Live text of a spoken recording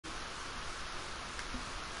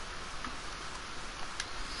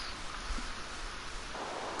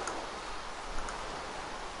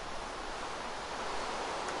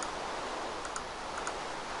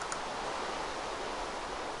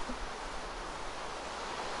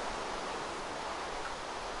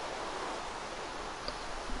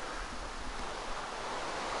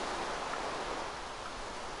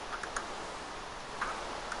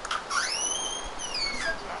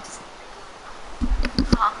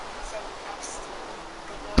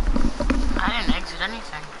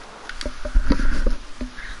anything.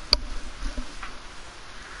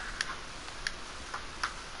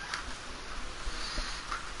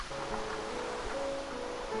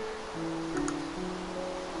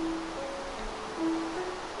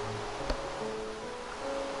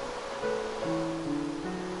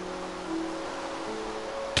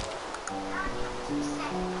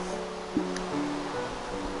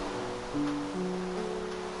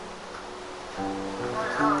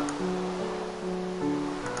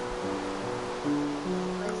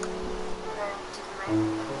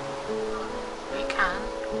 We can.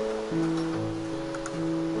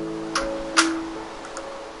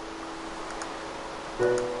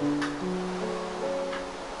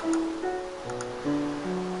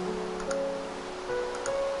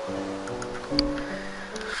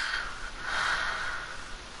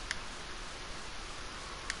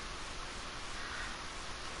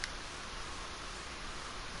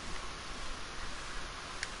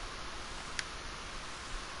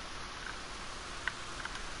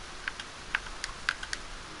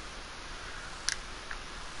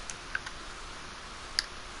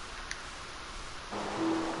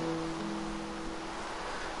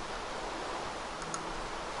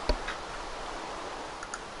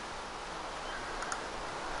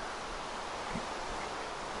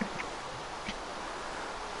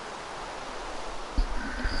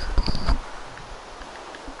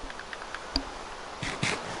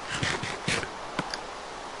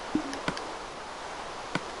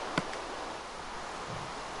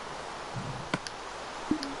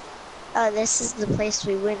 Oh, this is the place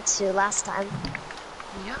we went to last time.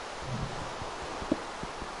 Yep.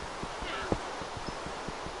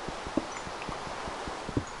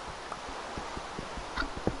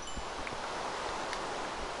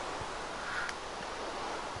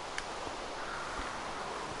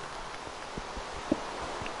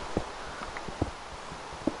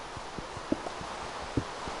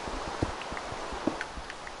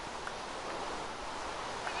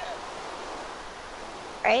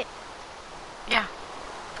 Right? Yeah.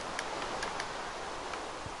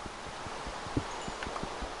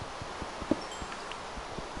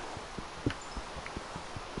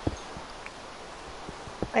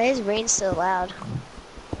 Why is rain so loud?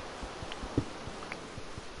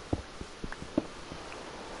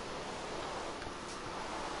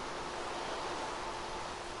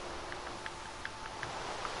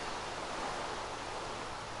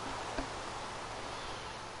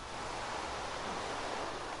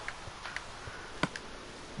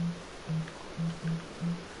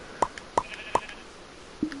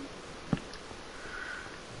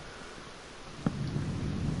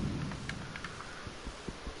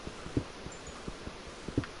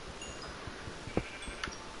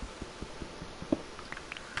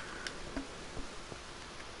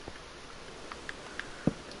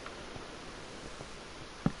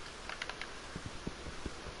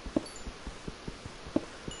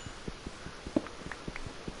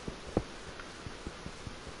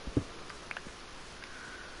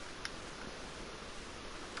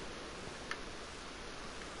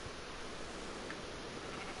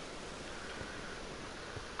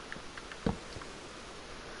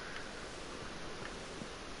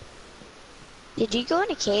 Did you go in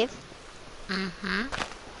a cave? Mm-hmm.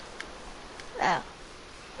 Oh,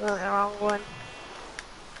 well, the wrong one.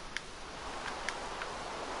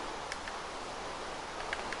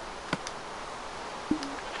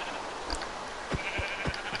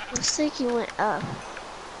 Looks like you went up.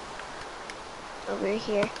 Over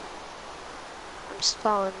here. I'm just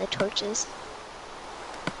following the torches.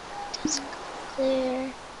 Doesn't go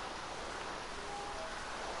clear.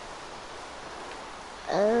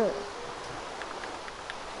 Oh.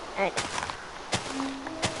 I know.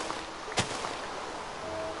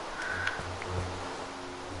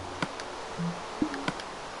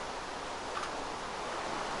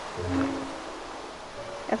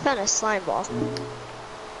 I found a slime ball.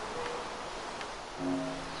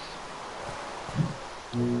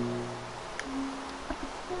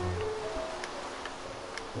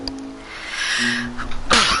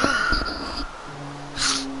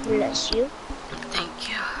 Bless you. Thank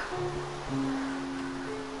you.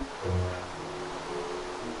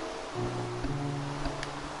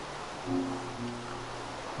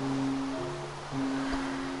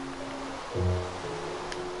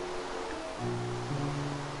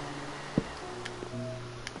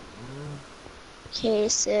 Okay,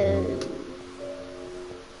 so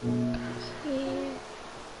here.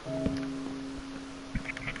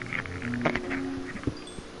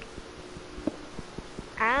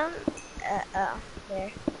 Oh,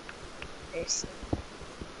 there's.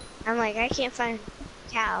 I'm like, I can't find a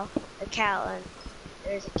cow, and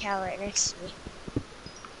There's a cow right next to me.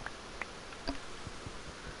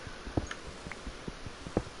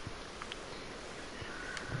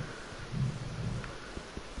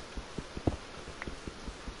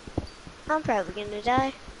 I'm probably gonna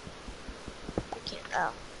die. I can't.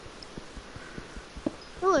 Oh.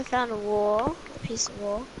 Oh, I found a wool. A piece of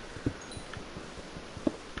wool.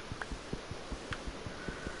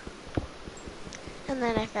 And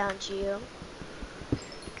then I found you.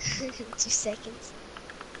 In 2 seconds.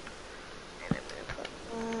 And I'm gonna put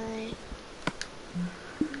my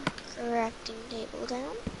crafting table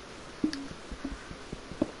down.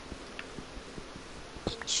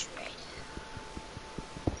 And shred.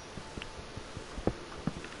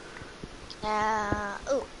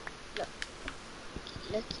 Oh, look.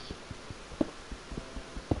 Looky.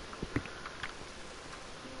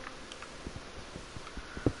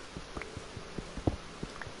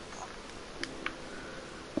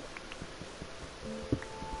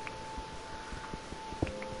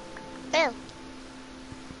 Fail.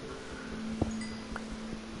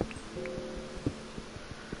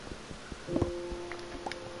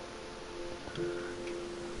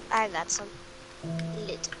 I got some.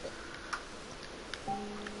 Little bit.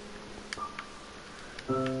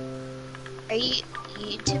 Are you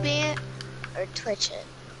YouTubing it or Twitch it?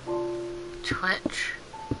 Twitch.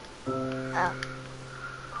 Oh.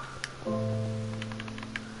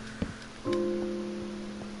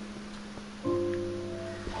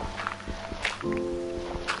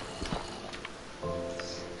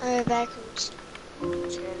 Alright, back from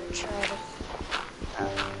gonna try to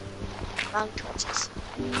wrong torches.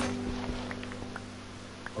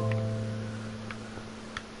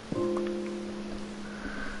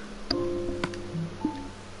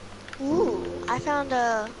 Ooh, I found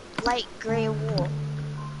a light gray wool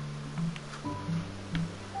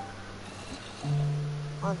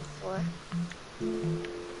on the floor.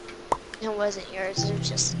 It wasn't yours, it was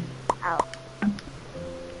just out.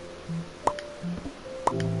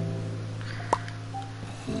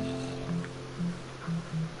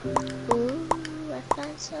 Ooh, I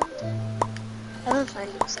found something. I love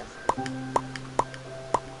finding stuff.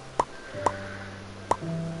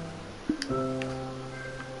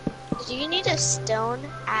 Do you need a stone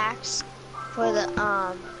axe for the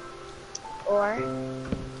ore?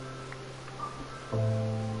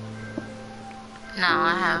 No,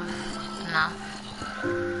 I have enough.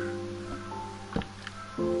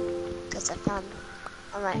 Because I found,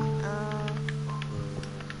 I'm like, oh,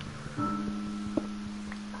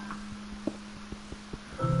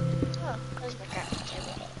 there's my crafting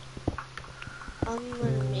table. I'm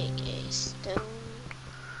gonna make a stone.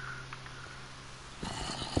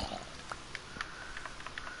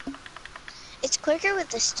 It's quicker with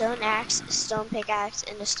the stone axe, a stone pickaxe,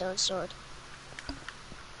 and a stone sword.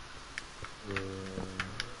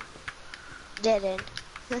 Dead end.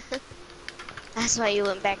 That's why you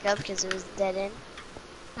went back up, because it was dead end.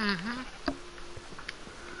 Mm-hmm.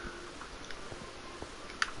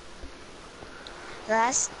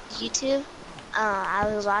 Last YouTube, I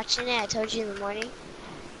was watching it, I told you in the morning,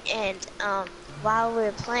 and while we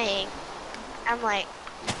were playing, I'm like,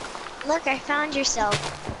 look, I found yourself,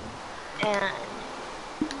 and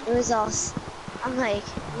it was all, I'm like,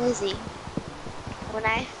 Lizzie, when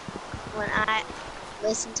I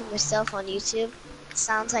listen to myself on YouTube, it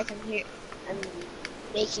sounds like I'm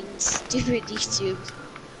making stupid YouTube.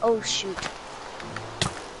 Oh shoot.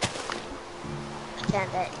 I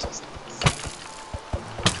found that in 2 seconds.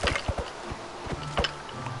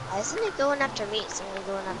 Why isn't it going after me? It's only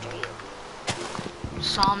going after you.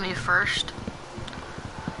 Saw me first.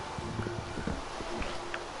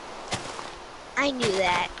 I knew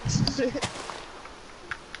that.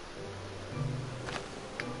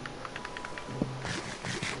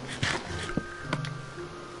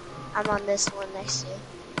 I'm on this one next to you.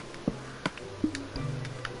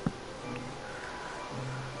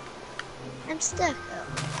 I'm stuck.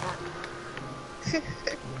 Oh.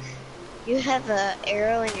 You have a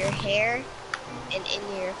arrow in your hair and in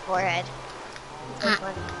your forehead. So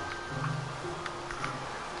funny.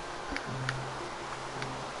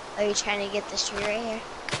 Are you trying to get this tree right here?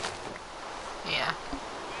 Yeah.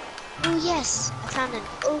 Oh yes, I found an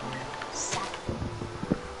oak sapling.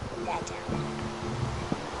 Put that down.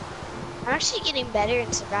 I'm actually getting better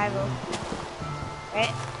in survival.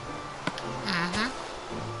 Right? Mm-hmm.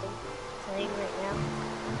 Playing right now.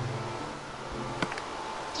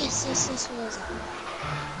 Yes, what is that?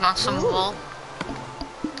 Want some Ooh. wool?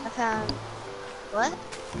 I found, what?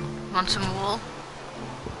 Want some wool?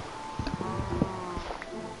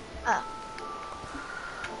 Oh.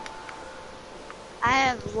 I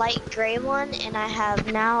have light gray one, and I have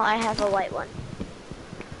a white one.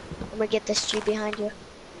 I'm gonna get this tree behind you.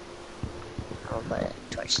 I'm gonna put a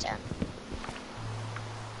torch down.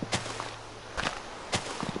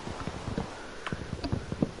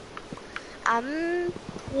 I'm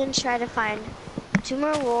gonna try to find 2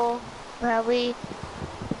 more wool, probably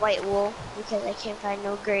white wool, because I can't find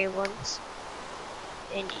no gray ones.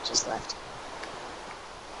 And you just left.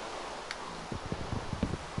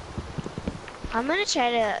 I'm gonna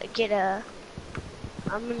try to get a.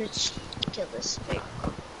 I'm gonna kill this big.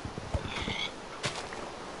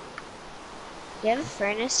 Do you have a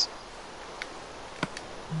furnace?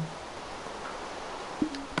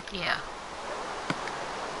 Yeah.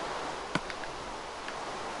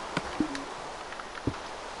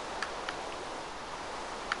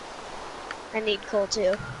 I need coal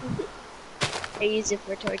too. I use it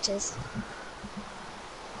for torches.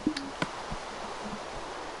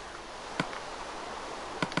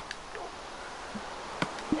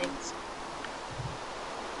 Thanks.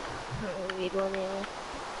 I don't really need one anyway.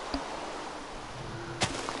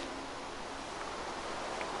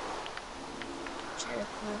 Try to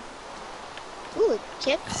find. Ooh, it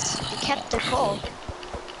kept the coal.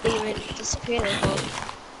 Didn't even disappear the coal.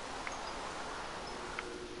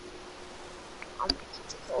 I'm gonna keep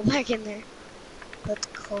the coal back in there. Put the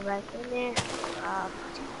coal back in there.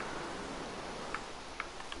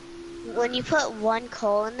 When you put 1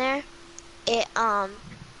 coal in there, it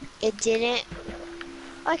didn't.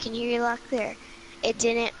 Oh, I can hear you loud clear. It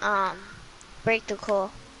didn't break the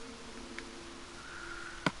coal.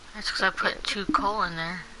 That's because I put 2 coal in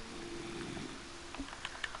there.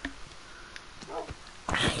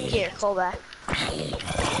 Get your coal back.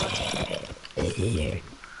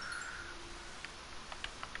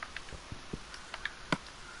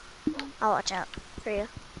 I'll watch out for you.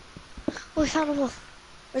 Oh, we found a wolf.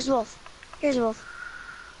 Where's the wolf? Here's a wolf.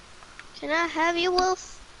 Can I have you,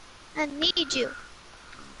 wolf? I need you.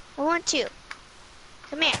 I want you.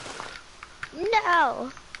 Come here.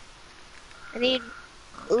 No. I need.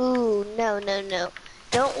 Ooh, no, no, no.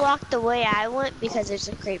 Don't walk the way I went because there's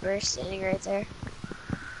a creeper standing right there.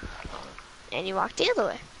 And you walk the other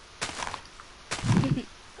way.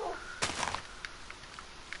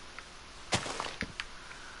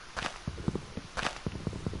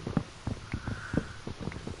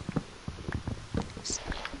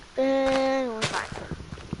 And we're fine.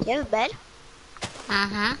 Do you have a bed?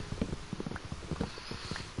 Mm-hmm.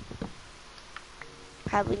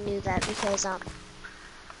 Probably knew that because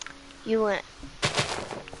you went.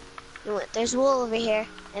 There's wool over here,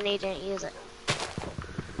 and you didn't use it.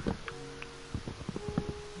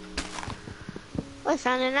 Oh, I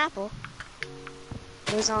found an apple.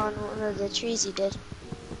 It was on one of the trees you did.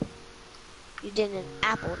 You did an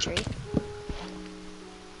apple tree.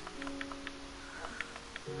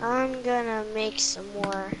 I'm gonna make some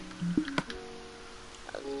more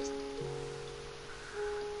of these.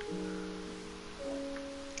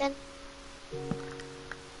 Then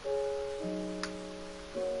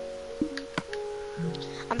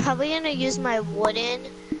I'm probably gonna use my wooden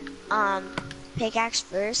pickaxe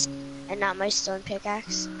first and not my stone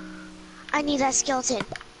pickaxe. I need that skeleton.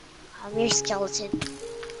 I'm your skeleton.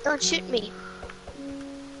 Don't shoot me.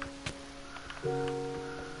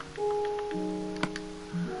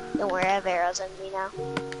 Don't worry, I have arrows on me now.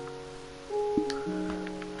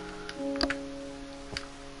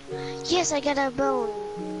 Yes, I got a bone.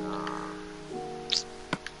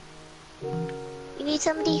 You need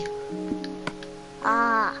somebody?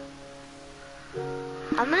 Ah.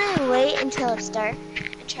 I'm gonna wait until it's dark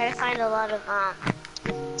and try to find a lot of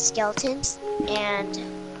skeletons and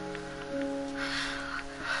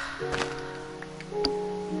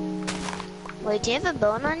wait, do you have a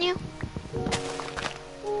bone on you?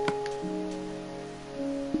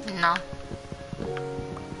 No.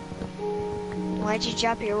 Why'd you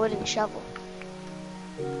drop your wooden shovel?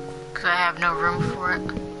 Because I have no room for it.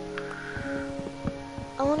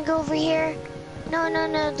 I wanna go over here. No, no,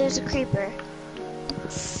 no, there's a creeper.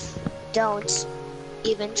 Don't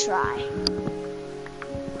even try.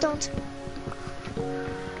 Don't.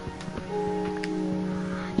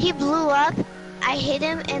 He blew up. I hit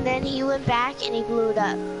him and then he went back and he blew it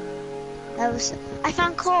up. I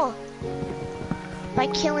found coal by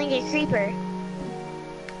killing a creeper.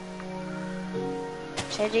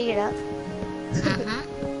 Should I dig it up? Mm-hmm.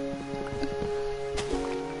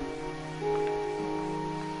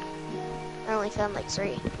 I only found like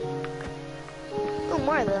 3. Oh,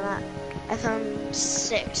 more than that. I found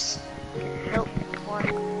 6. Nope, more.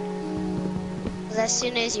 'Cause as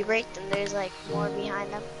soon as you break them, there's like more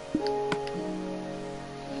behind them.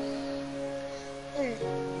 There.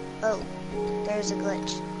 Oh, there's a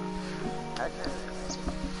glitch. Oh no, there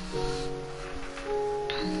wasn't.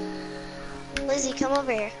 Lizzie, come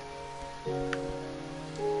over here.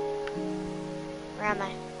 Where am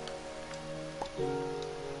I?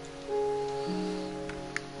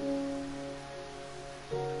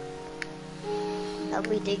 Help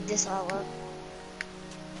me dig this all up.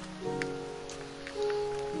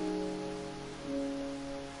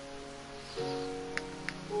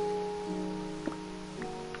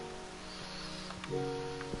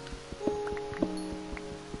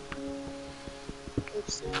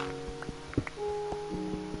 Oops.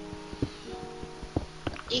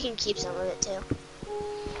 You can keep some of it too.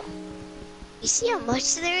 You see how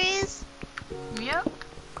much there is? Yep.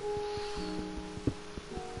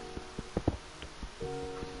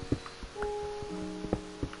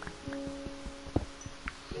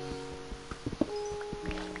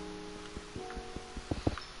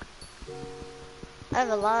 I have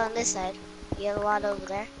a lot on this side. You have a lot over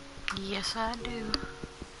there. Yes, I do.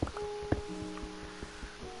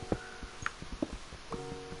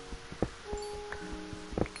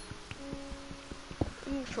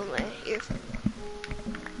 Let me put my earphone.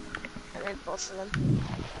 And then both of them.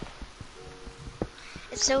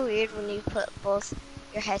 It's so weird when you put both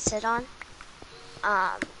your headset on,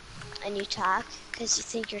 and you talk, because you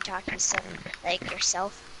think you're talking to like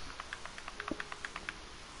yourself.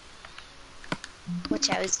 Which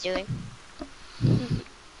I was doing.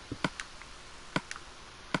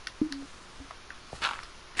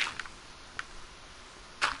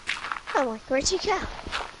 Oh, like, where'd you go?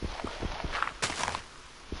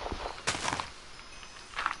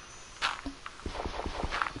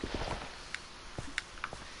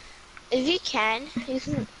 If you can,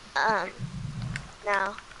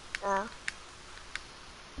 no.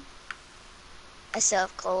 I still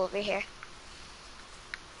have coal over here.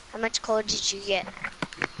 How much coal did you get?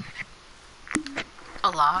 A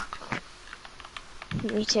lot.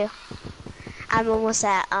 Me too. I'm almost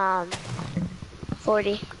at,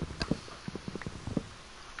 40.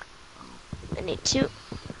 I need 2.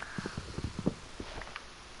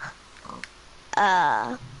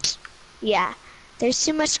 Yeah. There's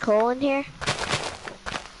too much coal in here.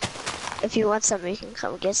 If you want some, you can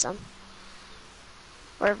come get some.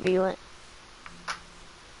 Wherever you went.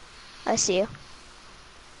 I see you.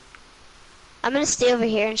 I'm gonna stay over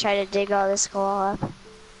here and try to dig all this coal up.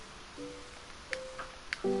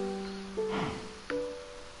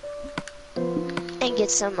 And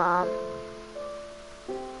get some,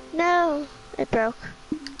 no, it broke.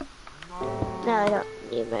 Now I don't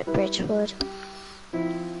need my bridge wood.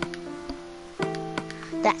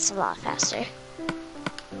 That's a lot faster.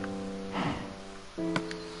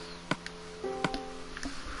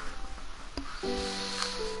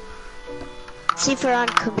 See, for on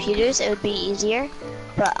computers, it would be easier,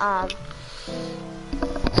 but,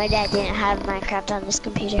 my dad didn't have Minecraft on his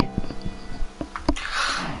computer.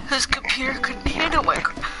 His computer couldn't handle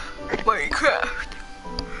Minecraft.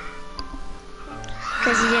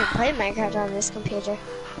 Because he didn't play Minecraft on this computer.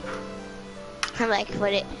 I'm like,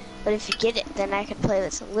 but if you get it, then I could play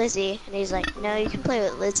with Lizzie. And he's like, no, you can play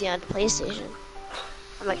with Lizzie on PlayStation.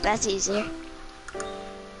 I'm like, that's easier.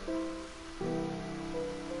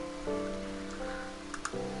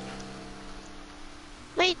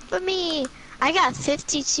 Wait for me. I got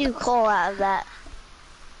 52 coal out of that.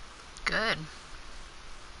 Good.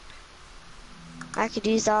 I could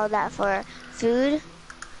use all of that for food.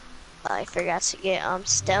 Oh, I forgot to get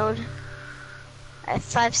stone. I have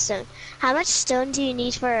 5 stone. How much stone do you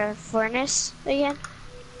need for a furnace again?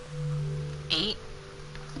 8.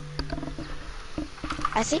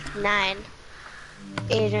 I think 9.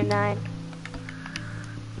 8 or 9.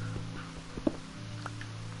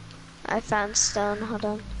 I found stone, hold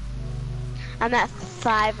on. I'm at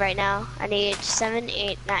 5 right now. I need 7,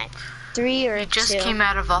 8, 9. 3 or 2. It just came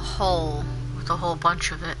out of a hole with a whole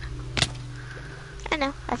bunch of it. I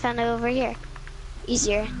know, I found it over here.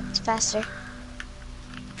 Easier, it's faster.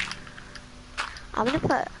 I'm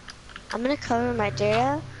gonna cover my dirt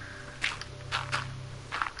up.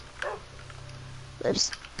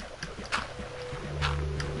 Oops.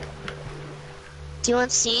 Do you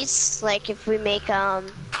want seeds? Like if we make, I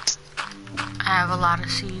have a lot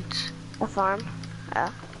of seeds. a farm?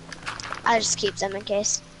 Oh. I'll just keep them in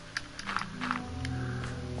case.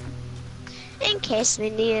 In case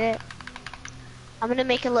we need it. I'm gonna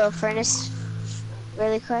make a little furnace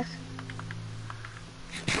really quick.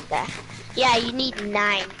 There. Yeah, you need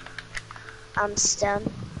 9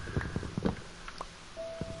 stone.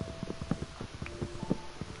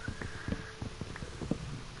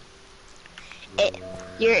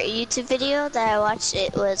 Your YouTube video that I watched,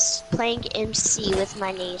 it was playing MC with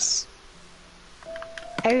my niece.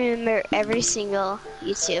 I remember every single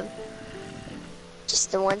YouTube.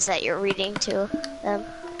 Just the ones that you're reading to them.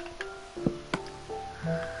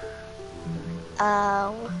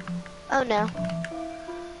 Oh no.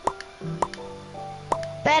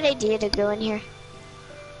 Bad idea to go in here.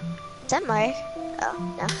 Is that Mark? Oh,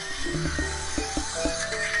 no.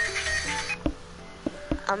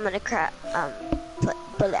 I'm gonna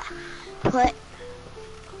put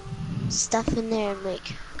stuff in there and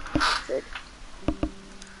make food.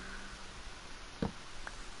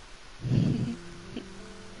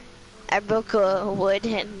 I broke a wood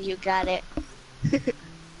and you got it.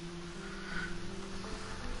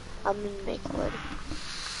 I'm gonna make wood.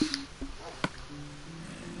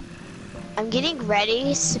 I'm getting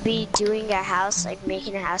ready to be doing a house, like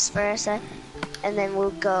making a house for us, and then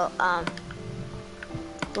we'll go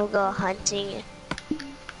hunting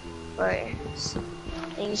for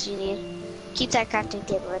things you need. Keep that crafting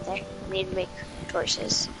table right there. We need to make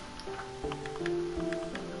torches.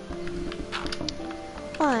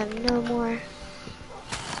 Oh, I have no more.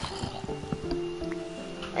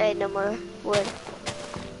 I had no more wood.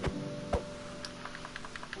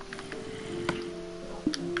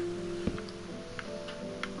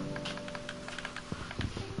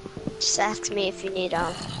 Just ask me if you need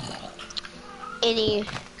any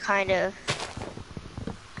kind of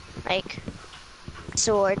like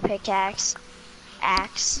sword, pickaxe,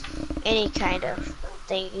 axe, any kind of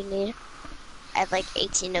thing you need. I have like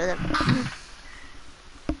 18 of them.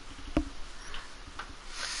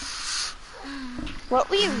 What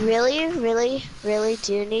we really, really, really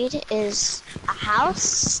do need is a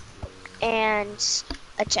house and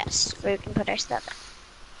a chest where we can put our stuff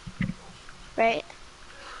in. Right?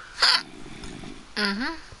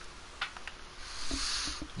 Mm-hmm.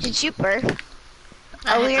 Did you burp?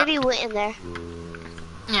 Oh, we already went in there.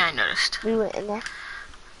 Yeah, I noticed. We went in there.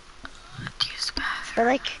 To use the bathroom.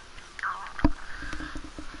 We're like...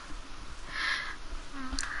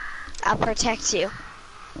 I'll protect you.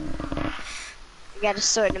 I got a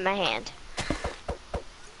sword in my hand.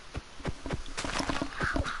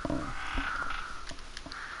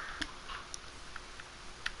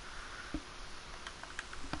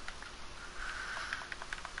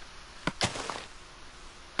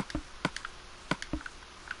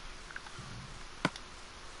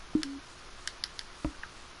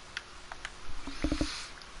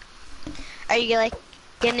 Are you like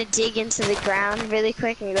gonna dig into the ground really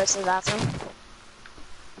quick and go to the bathroom?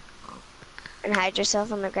 And hide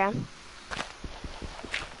yourself on the ground?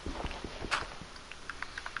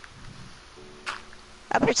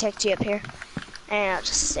 I'll protect you up here. And I'll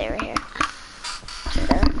just stay right here.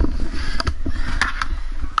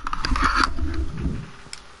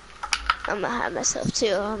 I'm gonna hide myself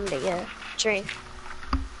too. I'm gonna get a drink.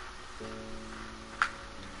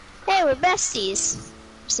 Hey, we're besties.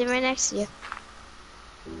 I'm sitting right next to you.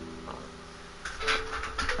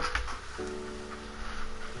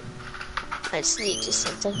 I just need just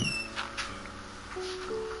something.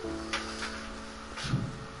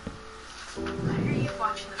 I hear you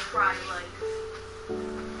watching the Fry Life.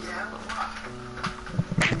 Yeah, what?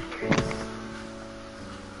 Here it is.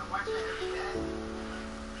 I'm watching it every day.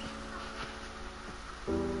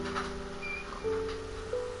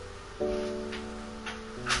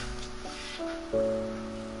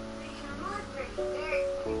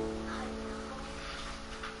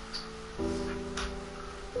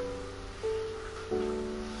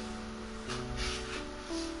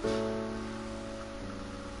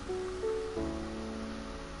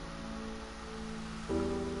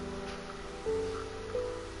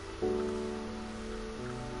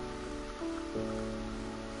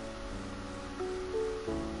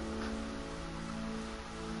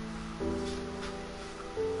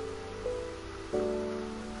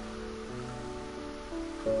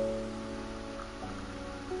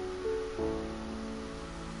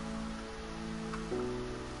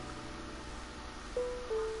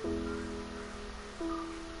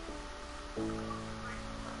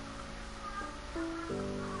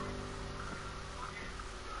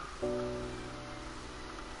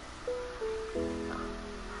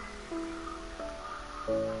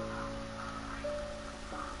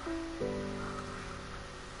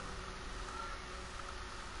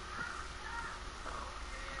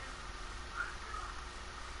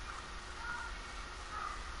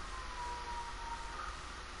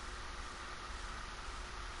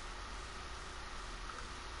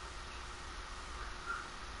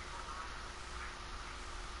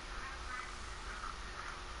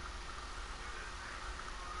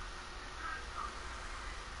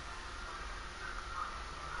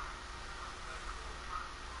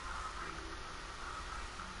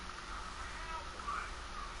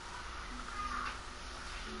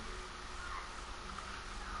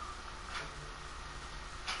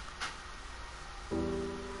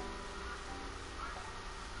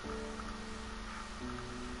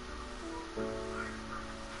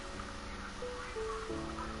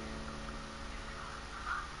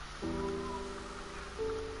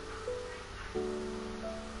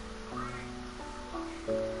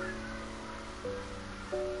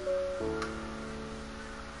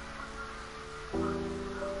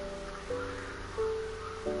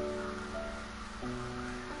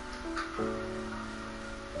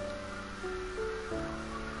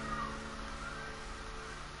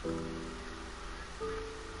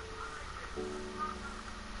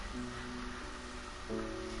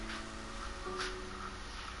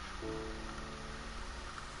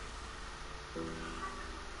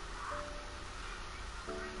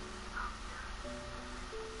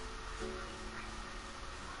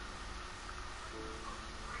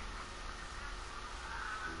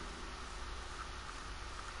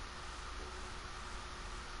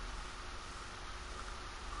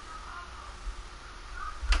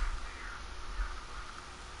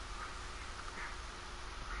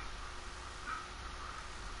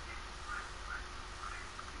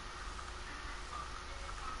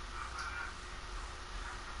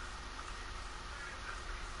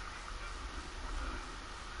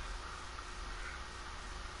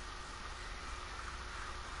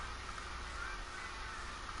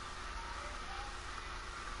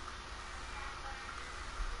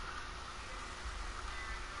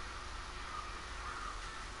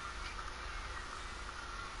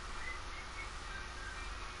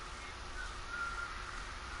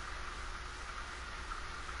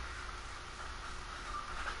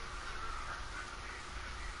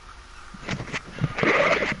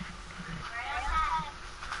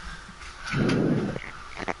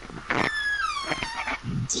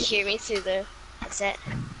 Do you hear me through the headset?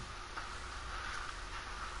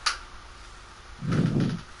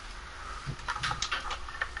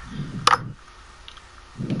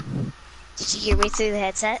 Did you hear me through the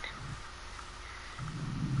headset?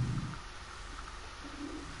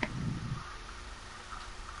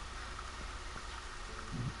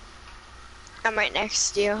 I'm right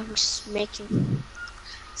next to you. I'm just making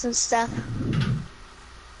some stuff.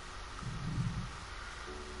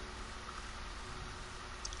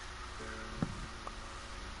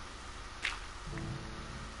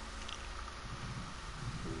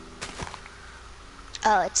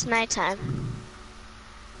 Oh, it's nighttime.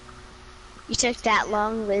 You took that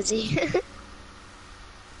long, Lizzie.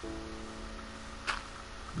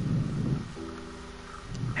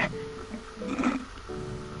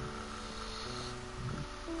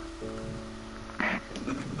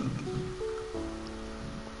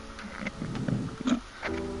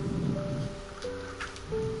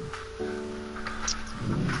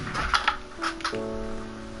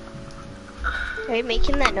 Are you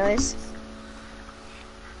making that noise?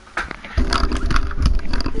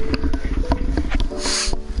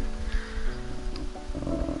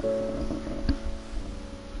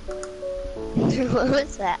 What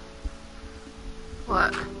was that?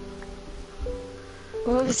 What?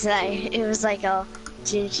 What was that? It was like a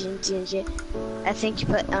jin jin jin jin. I think you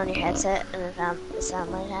put on your headset and it found the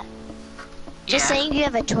sound like that. Just Yeah. saying you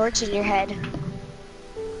have a torch in your head.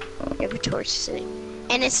 You have a torch sitting.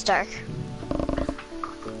 And it's dark.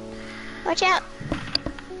 Watch out!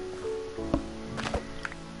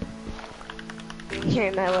 You're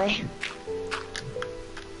in my way.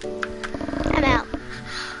 I'm out.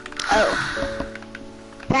 Oh.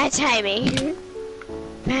 Bad timing.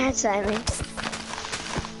 Bad timing.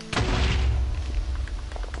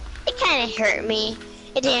 It kind of hurt me.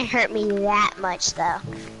 It didn't hurt me that much though.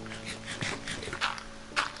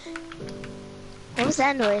 What was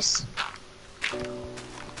that noise?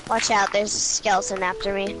 Watch out, there's a skeleton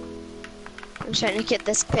after me. I'm trying to get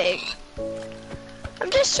this pig. I'm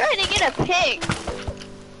just trying to get a pig.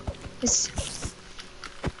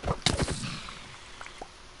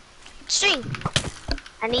 String.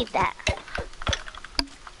 I need that.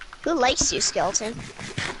 Who likes you, skeleton?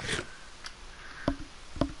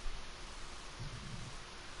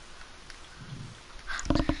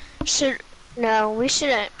 No, we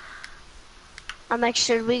shouldn't. I'm like,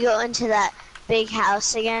 should we go into that big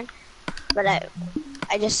house again? But I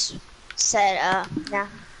just said, nah.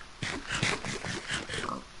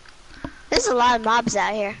 There's a lot of mobs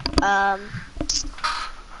out here.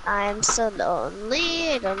 I'm so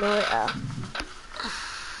lonely. I don't know what.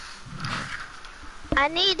 I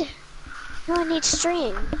need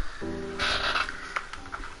string.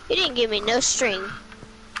 You didn't give me no string.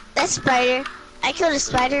 That spider, I killed a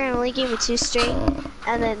spider and only gave me 2 string,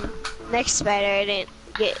 and then next spider I didn't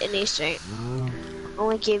get any string.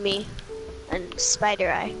 Only gave me a spider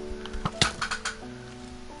eye.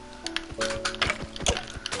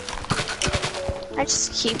 I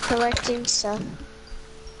just keep collecting stuff.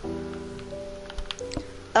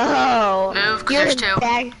 Oh, Move, 'cause you're there's the 2.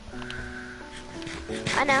 bag.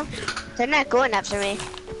 I know. They're not going after me.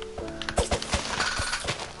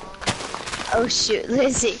 Oh shoot,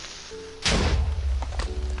 Lizzie.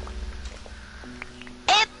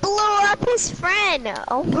 It blew up his friend.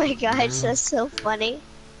 Oh my gosh, that's so funny.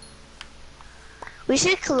 We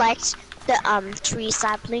should collect the tree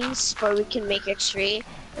saplings before we can make a tree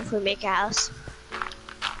if we make a house.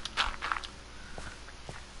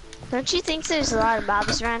 Don't you think there's a lot of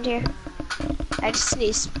mobs around here? I just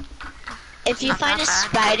need. If you Not find that a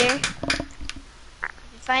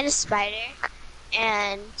spider,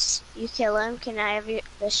 and you kill him, can I have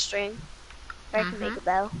the string? Or I can make a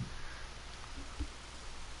bow.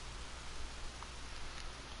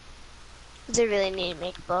 Cause I really need to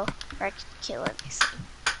make a bow, or I can kill it.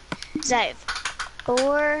 Cause I have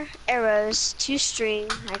 4 arrows, 2 string.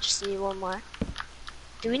 I just need 1 more.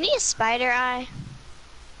 Do we need a spider eye?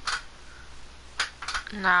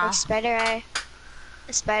 No. Like spider eye.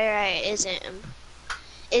 A spider eye isn't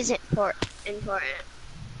important.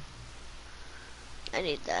 I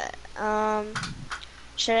need that.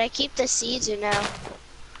 Should I keep the seeds or no?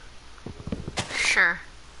 Sure.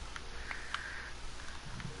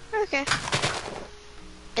 Okay.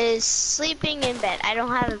 Is sleeping in bed. I don't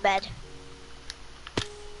have a bed.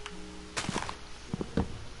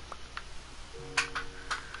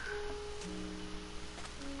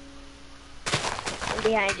 I'm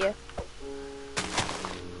behind you.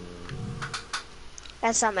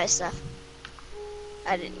 That's not my stuff.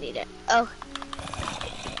 I didn't need it. Oh.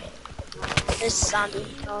 There's a zombie.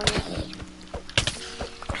 Oh, yeah.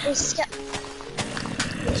 There's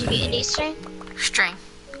you get any string? String.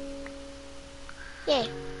 Yay.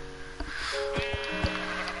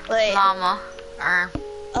 Wait. Llama. Or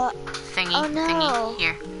thingy. Oh no. Thingy.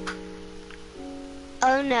 Here.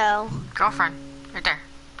 Oh no. Girlfriend. Right there.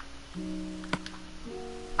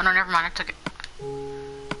 Oh no, never mind. I took it.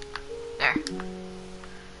 There.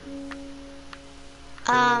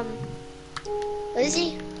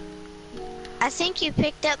 Lizzie? I think you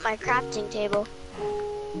picked up my crafting table.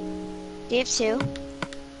 Do you have two?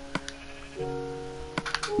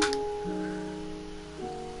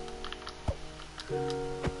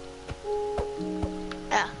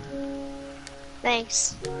 Oh.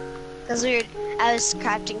 Thanks. Because I was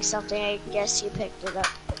crafting something, I guess you picked it up.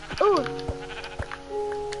 Ooh!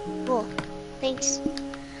 Cool. Thanks.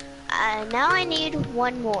 Now I need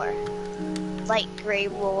one more. Light gray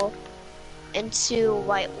wool and 2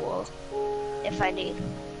 white wool, if I need.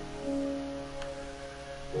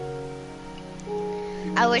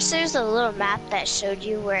 I wish there was a little map that showed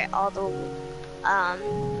you where all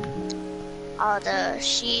the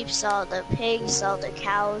sheeps, all the pigs, all the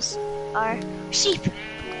cows are. Sheep!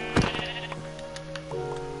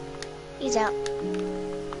 He's out.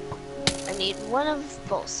 I need one of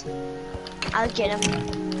both. I'll get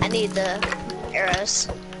him. I need the arrows.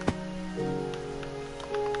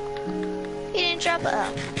 He didn't drop it.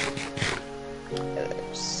 Oh.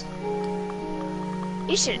 Oops.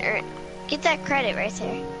 You should get that credit right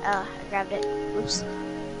there. Oh, I grabbed it. Oops.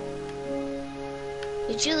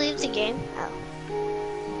 Did you leave the game? Oh.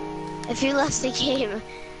 If you left the game,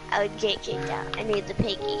 I would get kicked out. I need the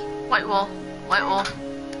piggy. White wool. White wool.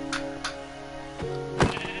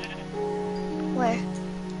 Where?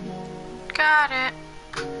 Got it.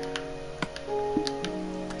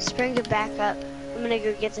 Just bring it back up. I'm gonna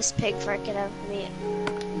go get this pig before I get out of meat.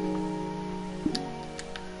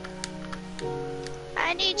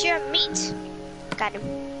 I need your meat. Got him.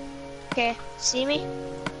 Okay, see me?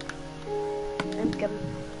 I'm coming.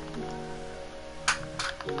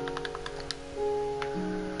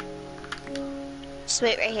 Just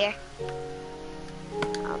wait right here.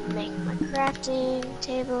 I'll make my crafting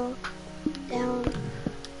table down.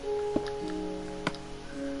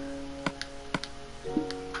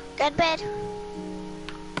 Good bed.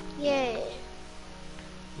 Yay.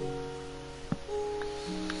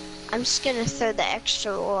 I'm just gonna throw the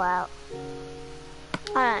extra wool out.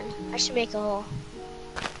 Hold on, I should make a hole.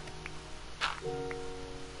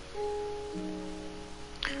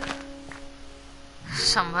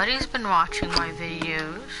 Somebody's been watching my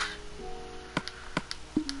videos.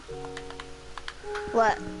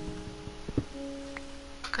 What?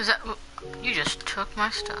 Cause you just took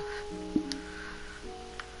my stuff.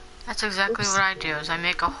 That's exactly Oops. what I do, is I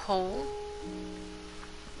make a hole.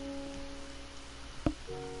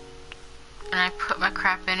 And I put my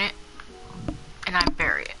crap in it. And I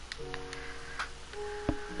bury it.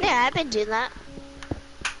 Yeah, I've been doing that.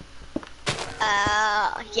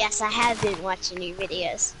 Yes, I have been watching your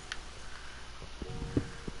videos.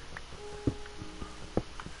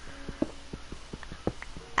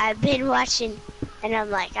 I've been watching, and I'm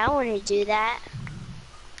like, I want to do that.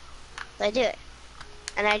 So I do it.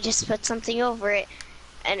 And I just put something over it,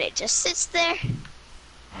 and it just sits there.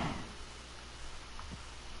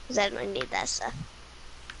 Because I don't need that stuff.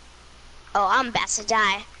 Oh, I'm about to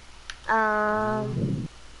die.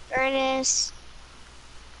 Furnace,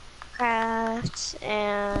 craft,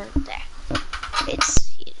 and there. It's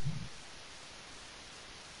heated.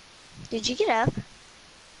 Did you get up?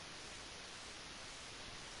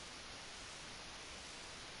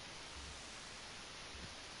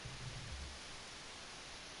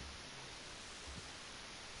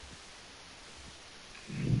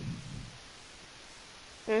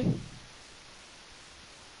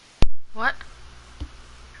 What?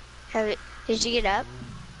 Did you get up?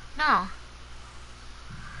 No.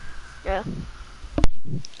 No.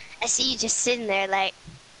 I see you just sitting there, like,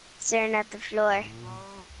 staring at the floor.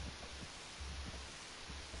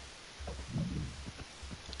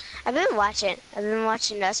 I've been watching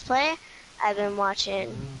us play. I've been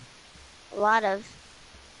watching a lot of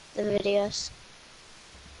the videos.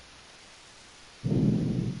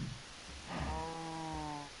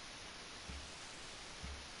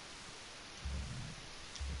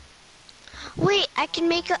 Wait, I can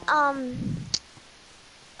make a, hold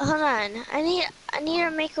on. I need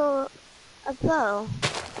to make a bow.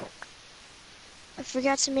 I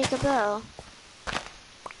forgot to make a bow.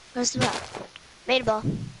 Where's the bow? Made a bow.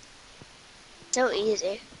 So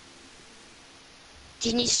easy. Do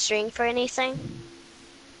you need string for anything?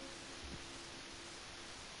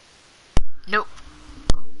 Nope.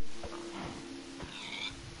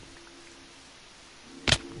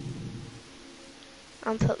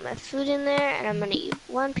 I'm gonna put my food in there, and I'm gonna eat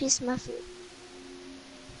one piece of my food.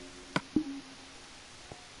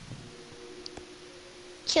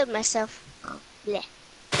 Killed myself. Bleh.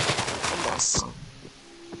 Almost.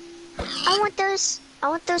 I want those. I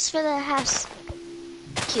want those for the house.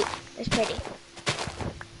 Cute. It's pretty.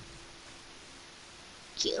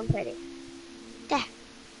 Cute and pretty. There.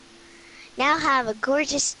 Now I have a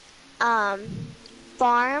gorgeous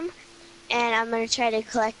farm, and I'm gonna try to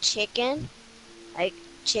collect chickens,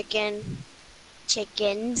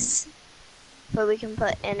 so we can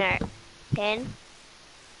put in our pen.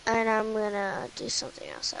 And I'm gonna do something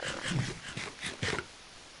else. I don't know.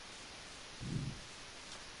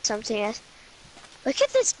 Something else. Look at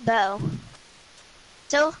this bow.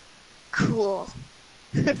 So cool.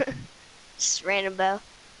 Just random bow.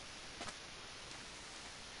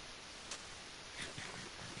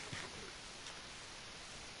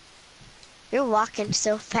 You're walking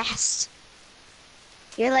so fast.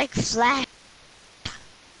 You're like Flash.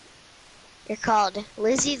 You're called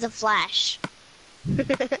Lizzie the Flash.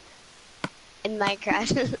 In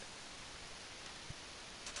Minecraft.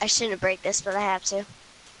 I shouldn't break this, but I have to.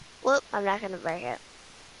 Whoop, I'm not gonna break it.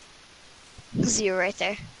 See you right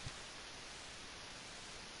there.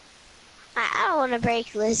 I don't want to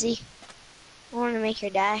break Lizzie. I want to make her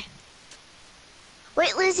die.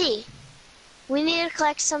 Wait, Lizzie! We need to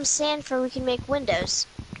collect some sand so we can make windows.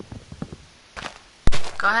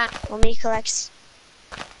 Go ahead. Let me collect.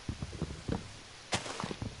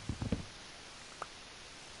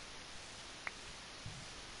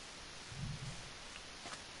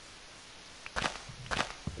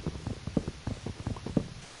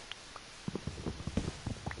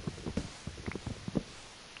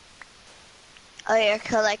 Oh, you're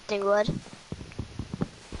collecting wood.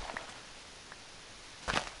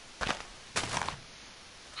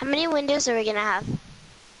 How many windows are we gonna have?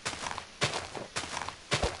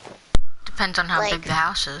 Depends on how big the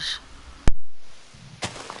house is.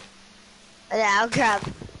 Yeah, I'll grab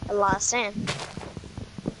a lot of sand.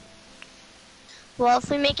 Well, if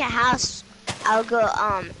we make a house, I'll go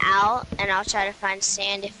out and I'll try to find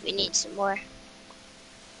sand if we need some more.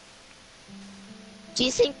 Do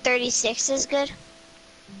you think 36 is good?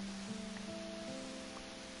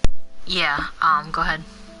 Yeah, go ahead.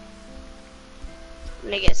 I'm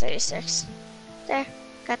gonna get 36. There,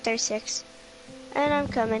 got 36. And I'm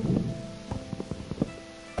coming.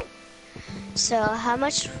 So, how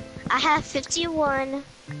much? I have 51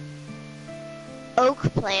 oak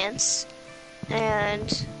plants and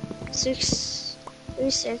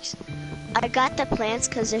 36. I got the plants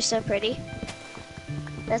because they're so pretty.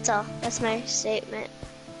 That's all. That's my statement.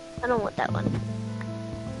 I don't want that one.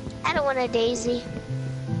 I don't want a daisy.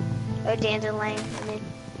 Or dandelion, I mean.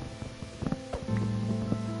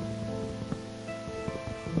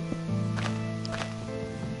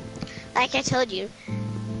 Like I told you,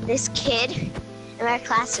 this kid in my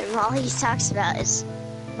classroom, all he talks about is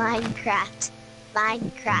Minecraft.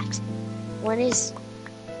 Minecraft. One is,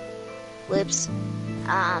 whoops,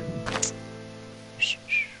 I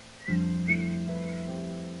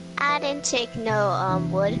didn't take no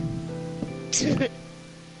wood.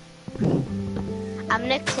 I'm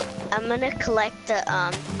gonna collect the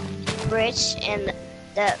birch and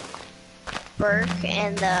the birk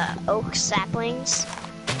and the oak saplings,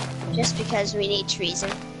 just because we need trees in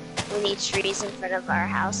front of our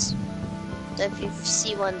house. So if you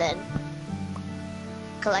see one, then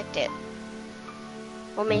collect it.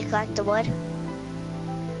 Want me to collect the wood?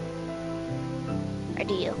 Or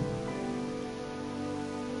do you?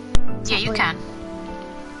 Yeah, you can.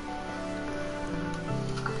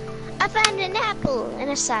 I found an apple and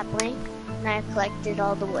a sapling, and I've collected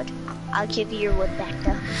all the wood. I'll give you your wood back,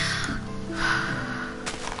 though.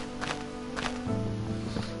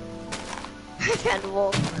 I found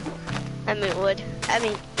wool. I mean wood. I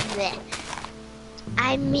mean, bleh.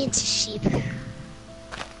 I meant sheep.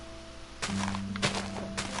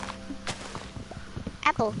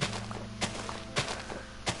 Apple.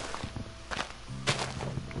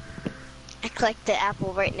 I collect the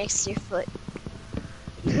apple right next to your foot.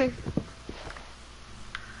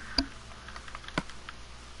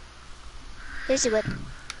 Here's your wood.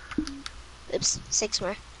 Oops, 6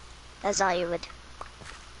 more. That's all your wood.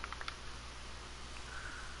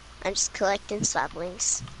 I'm just collecting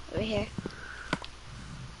saplings over here.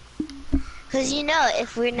 Cause you know,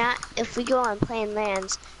 if we go on plain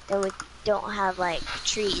lands, then we don't have like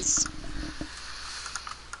trees.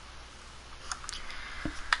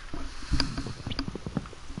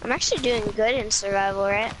 I'm actually doing good in survival,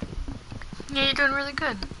 right? Yeah, you're doing really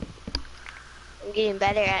good. I'm getting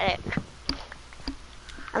better at it.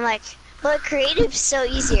 I'm like But creative's so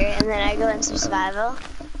easier, and then I go into survival,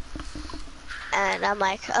 and I'm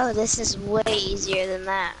like, oh, this is way easier than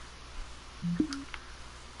that.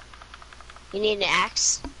 You need an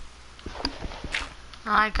axe?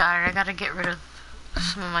 Oh, I got it. I gotta get rid of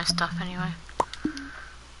some of my stuff anyway.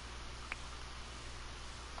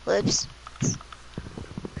 Whoops.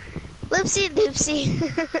 Whoopsie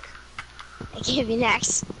doopsie. I gave you an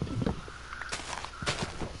axe.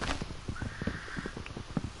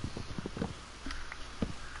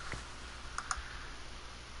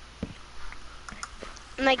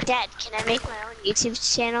 I'm like, Dad, can I make my own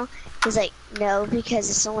YouTube channel? He's like, no, because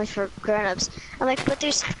it's only for grown-ups. I'm like, but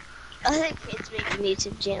there's other kids making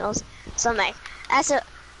YouTube channels. So I'm like, so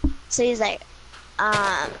he's like,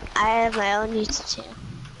 I have my own YouTube channel.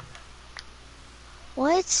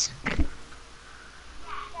 What?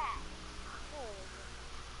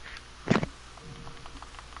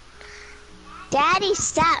 Daddy,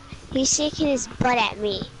 stop. He's shaking his butt at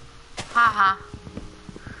me. Haha.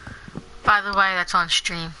 By the way, that's on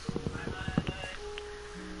stream.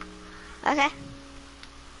 Okay.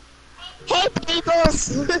 Hey,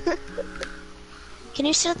 peoples! Can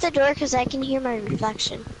you shut the door? Because I can hear my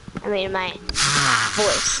reflection. I mean, my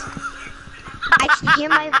voice. I can hear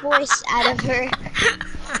my voice out of her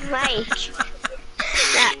mic.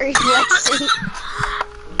 Not reflection.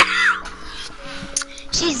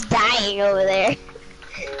 She's dying over there.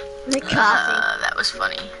 The coughing. That was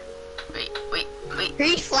funny. Wait.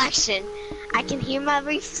 Reflection. I can hear my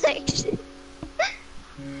reflection.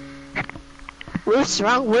 Whoops,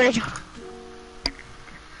 wrong word.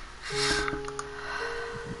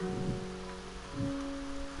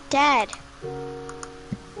 Dad.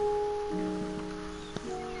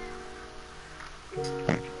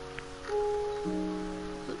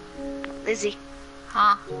 Lizzie.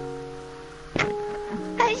 Huh?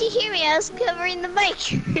 How did you hear me? I was covering the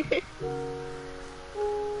mic.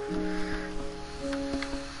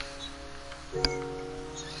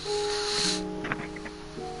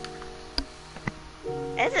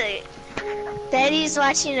 Daddy's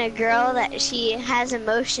watching a girl that she has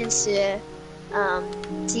emotions to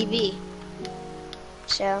TV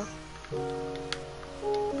show.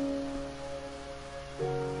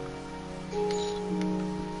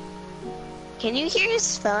 Can you hear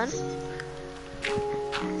his phone?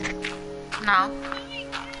 No.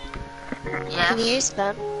 Yes. Can you hear his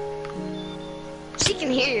phone? She can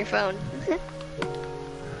hear your phone.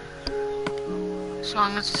 As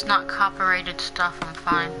long as it's not copyrighted stuff, I'm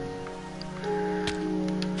fine.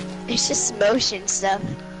 It's just motion stuff.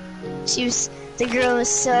 The girl was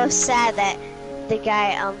so sad that the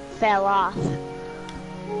guy fell off.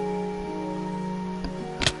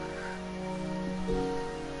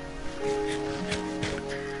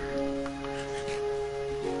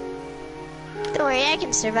 Don't worry, I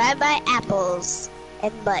can survive by apples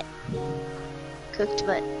and butt. Cooked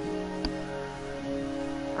butt.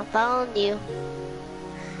 I'm following you.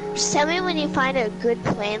 Just tell me when you find a good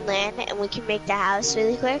plain land and we can make the house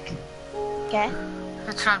really quick. Okay?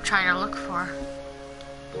 That's what I'm trying to look for.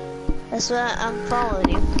 That's what I'm following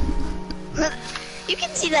you. You can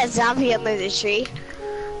see that zombie under the tree.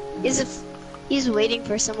 He's waiting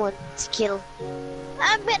for someone to kill.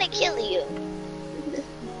 I'm gonna kill you.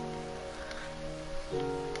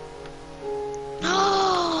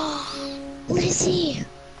 Oh, Lizzie.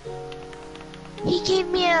 He gave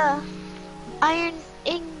me a iron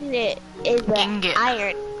ingot. Ingot.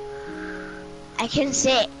 Iron. I can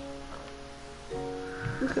say it.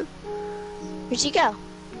 Where'd you go?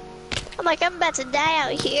 I'm like, I'm about to die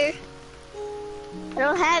out here. I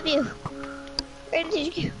don't have you. Where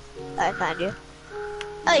did you go? Oh, I found you.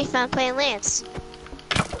 Oh, you found plain lands.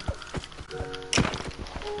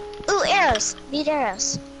 Ooh, arrows. Need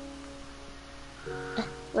arrows.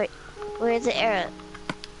 Wait, where's the arrow?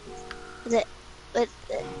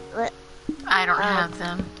 What? I don't have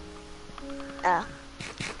them. Oh.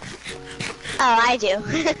 Oh, I do.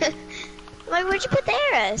 I'm like, where'd you put the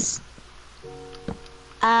arrows?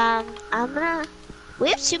 We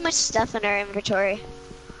have too much stuff in our inventory.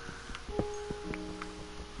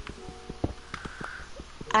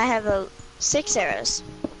 I have 6 arrows.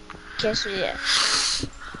 Guess we did.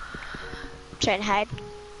 Try and hide.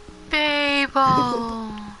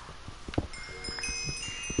 Babel.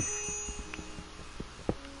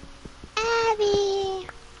 Abby.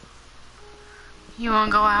 You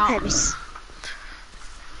wanna go out?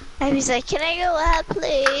 Abby's like, can I go out,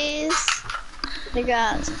 please? I go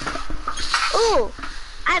out. Ooh,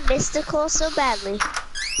 I missed the coal so badly.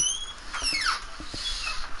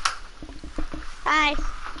 Hi.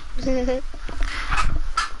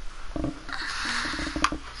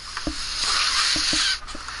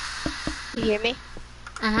 You hear me?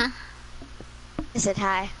 Mhm. I said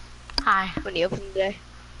hi Hi. when you opened the door.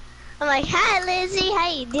 I'm like, hi Lizzie, how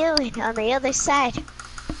you doing? On the other side.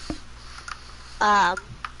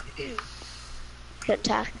 Couldn't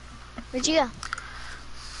talk. Where'd you go?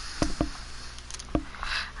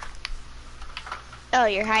 Oh,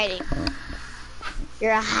 you're hiding.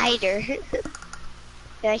 You're a hider. You're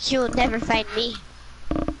like, you will never find me.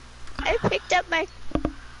 I picked up my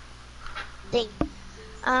thing.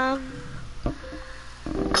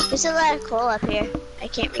 There's a lot of coal up here. I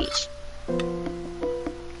can't reach. I'm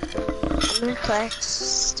gonna collect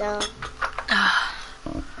stone.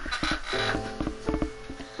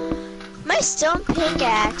 My stone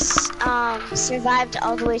pickaxe, survived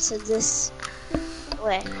all the way to this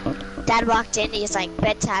way. Dad walked in, he's like,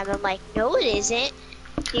 bedtime. I'm like, no it isn't.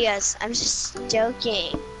 He goes, I'm just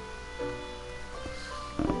joking.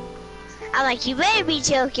 I'm like, you better be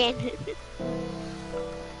joking.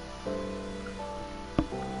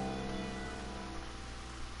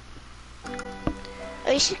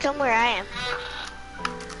 Oh, you should come where I am.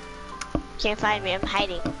 Can't find me, I'm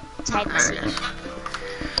hiding. It's hiding There it is.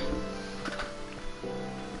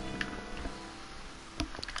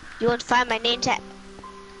 You won't find my name tag.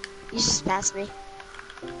 You just passed me.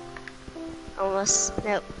 Almost.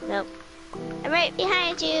 Nope, nope. I'm right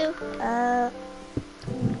behind you.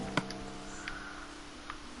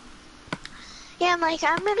 Yeah, I'm like,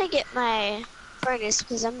 I'm gonna get my furnace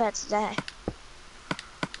because I'm about to die.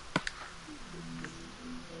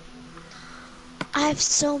 I have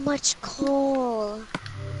so much coal.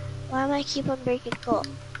 Why am I keep on breaking coal?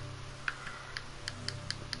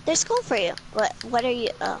 There's coal for you. What are you?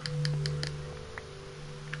 Oh.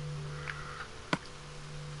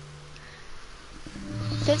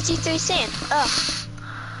 $53 sand. Oh.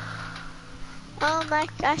 Oh my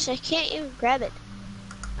gosh, I can't even grab it.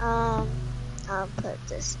 I'll put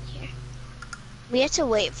this in here. We have to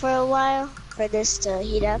wait for a while for this to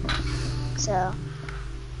heat up. So.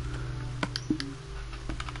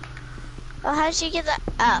 Oh, how did you get that?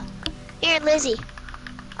 Oh. Here, Lizzie.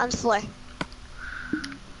 On the floor.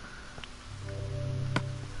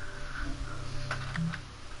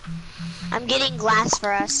 I'm getting glass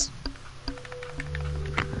for us.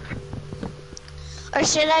 Or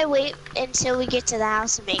should I wait until we get to the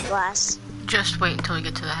house and make glass? Just wait until we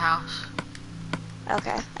get to the house.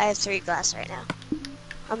 Okay, I have 3 glass right now.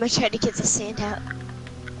 I'm gonna try to get the sand out.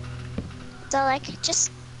 So like, just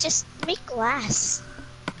make glass.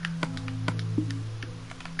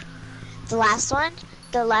 The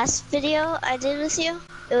last video I did with you,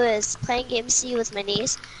 it was playing Game C with my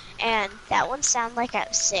niece, and that one sounded like I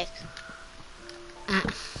was sick.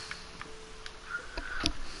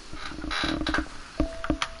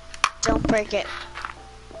 Don't break it.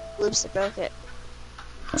 Oops, I broke it.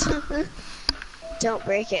 Don't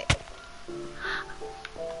break it.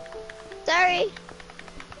 Sorry.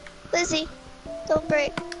 Lizzie, don't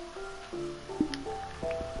break.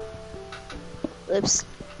 Oops.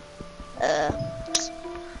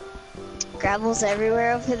 Gravel's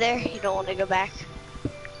everywhere over there. You don't want to go back.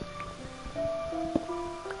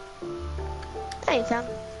 Oh, you found.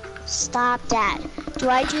 Stop that. Do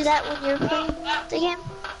I do that when you're playing the game?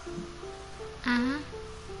 Mhm.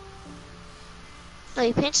 Oh,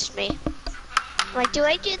 you pinched me. Like, do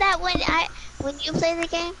I do that when you play the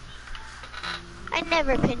game? I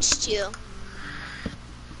never pinched you.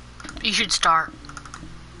 You should start.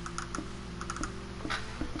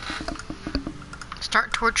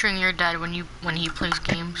 Start torturing your dad when he plays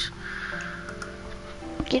games.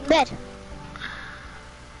 Get in bed.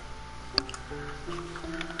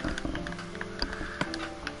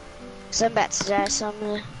 So I'm about to die, so I'm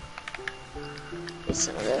gonna get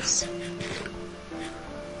some of this.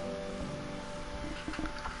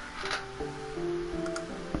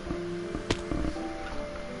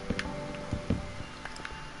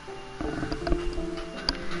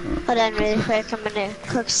 Hold on really quick, I'm gonna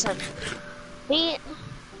cook some meat.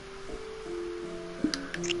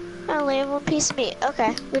 I only have 1 piece of meat.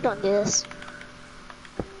 Okay, we don't do this.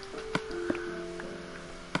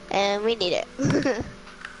 And we need it.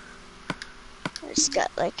 I just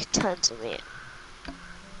got like tons of meat.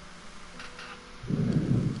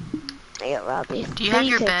 I got raw beef. Do you What have are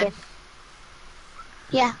your bed? cooking?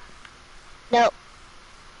 Yeah. Nope.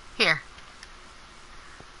 Here.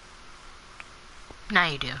 Now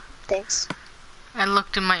you do. Thanks. I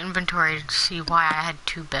looked in my inventory to see why I had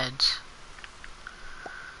 2 beds.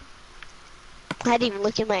 I didn't even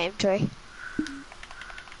look in my inventory.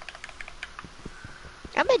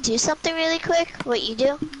 I'm gonna do something really quick. What you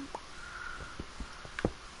do?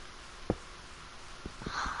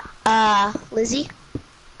 Lizzie?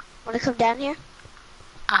 Wanna come down here?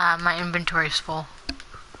 My inventory's full.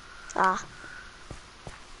 Ah.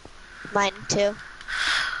 Mine too.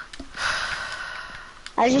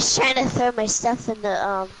 I was just trying to throw my stuff in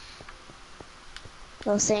the,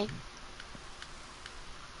 little thing.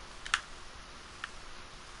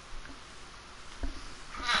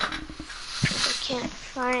 I can't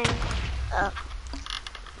find,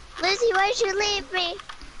 Lizzie, why'd you leave me?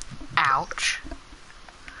 Ouch.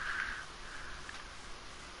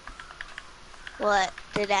 What?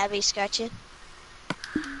 Did Abby scratch you?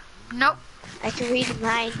 Nope. I can read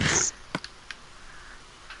minds.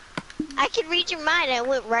 I can read your mind. I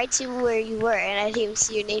went right to where you were, and I didn't even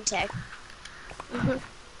see your name tag.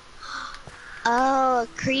 Oh, a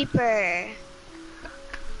creeper.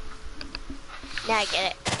 Now I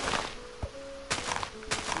get it.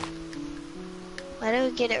 Why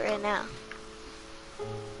don't we get it right now?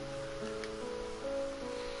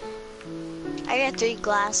 I got 3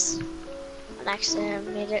 glass. On accident,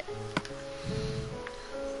 I made it.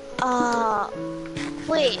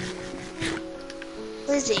 Wait.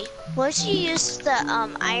 Lizzie, what'd you use the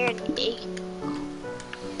iron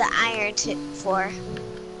for?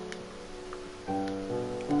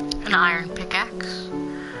 An iron pickaxe.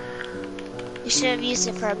 You should have used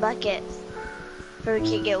it for a bucket, so we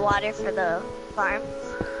could get water for the farm.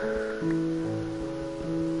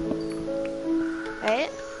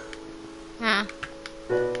 Right? Yeah.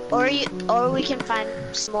 Or we can find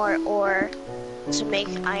some more ore to make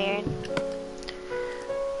iron.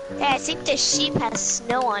 Hey, I think the sheep has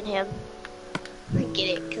snow on him. I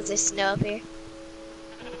get it, because there's snow up here.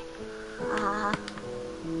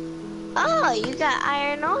 Oh, you got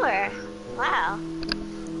iron ore. Wow.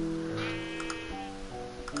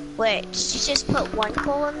 Wait, did you just put 1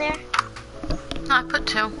 coal in there? No, I put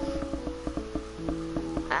 2.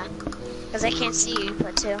 Because I can't see you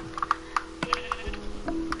put 2.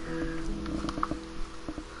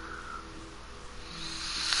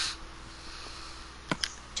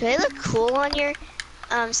 Do I look cool on your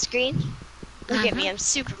screen? Look at me, I'm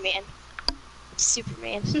Superman.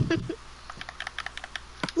 Superman.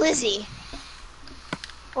 Lizzie,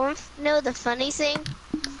 want to know the funny thing?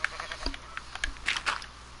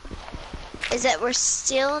 Is that we're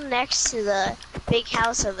still next to the big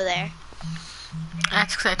house over there.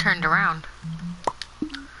 That's because I turned around.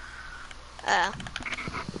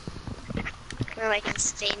 Or I can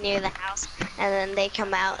stay near the house, and then they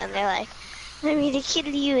come out and they're like, I'm here to kill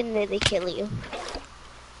you, and then they kill you.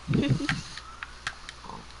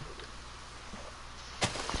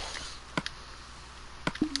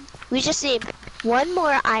 We just need 1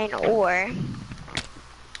 more iron ore.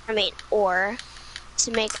 Ore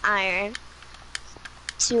to make iron.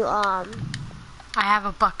 I have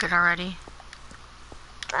a bucket already.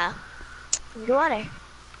 Need water.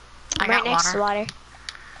 I right got next water. to water.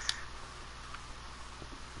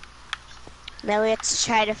 Now we have to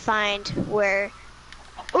try to find where.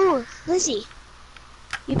 Ooh, Lizzie,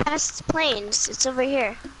 you passed the plains. It's over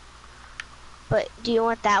here. But do you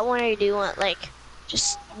want that one, or do you want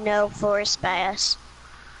just no forest by us?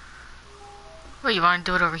 Well, you want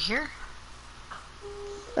to do it over here?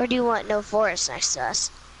 Or do you want no forest next to us?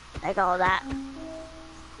 Like all that.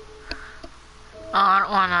 Oh, I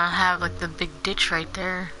don't want to have the big ditch right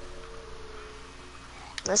there.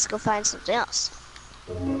 Let's go find something else.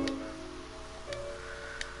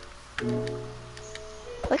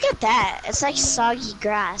 Look at that. It's like soggy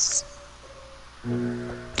grass.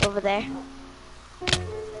 Over there.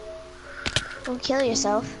 Don't kill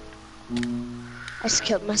yourself. I just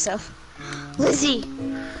killed myself. Lizzie!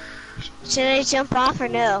 Should I jump off or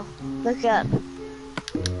no? Look up.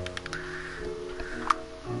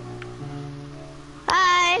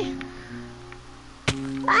 Hi!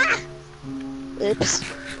 Ah! Oops.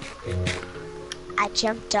 I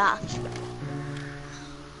jumped off.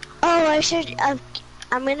 Oh, I should.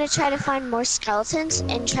 I'm gonna try to find more skeletons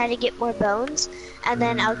and try to get more bones, and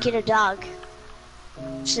then I'll get a dog.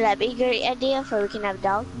 Should that be a good idea for we can have a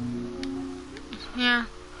dog? Yeah.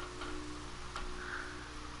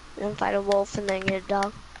 And then find a wolf and then get a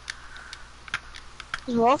dog.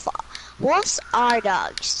 Wolves are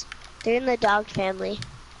dogs. They're in the dog family.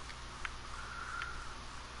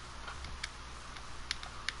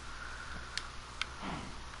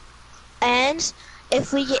 And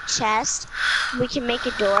if we get chest, we can make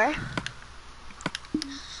a door.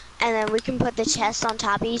 And then we can put the chest on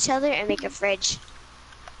top of each other and make a fridge.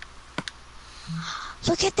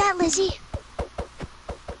 Look at that, Lizzie.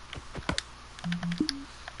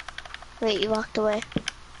 Wait, you walked away.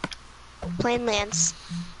 Plain lands.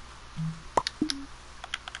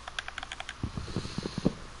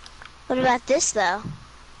 What about this though?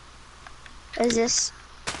 Is this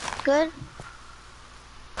good?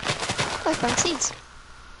 find seeds.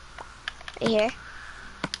 Right here.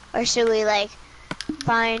 Or should we like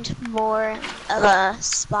find more of a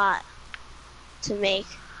spot to make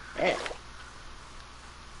it?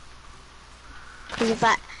 Because if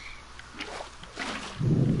I...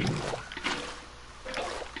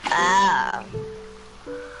 Oh.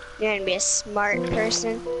 You're gonna be a smart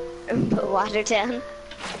person and put water down.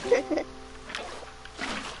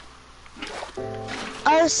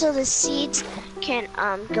 Oh, so the seeds can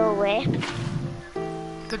go away.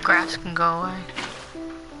 The grass can go away.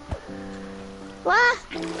 What?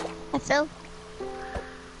 I fell.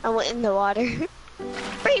 I went in the water.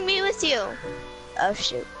 Bring me with you. Oh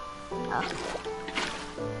shoot. Oh.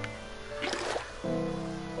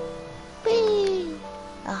 Whee!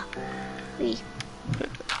 Oh. Whee.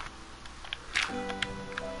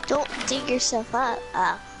 Don't dig yourself up.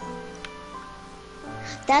 Oh.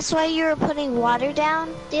 That's why you were putting water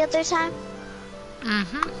down the other time?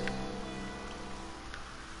 Mm-hmm.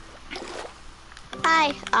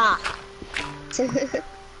 Hi. Ah. Be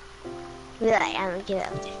like, I'm gonna get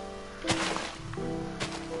up there.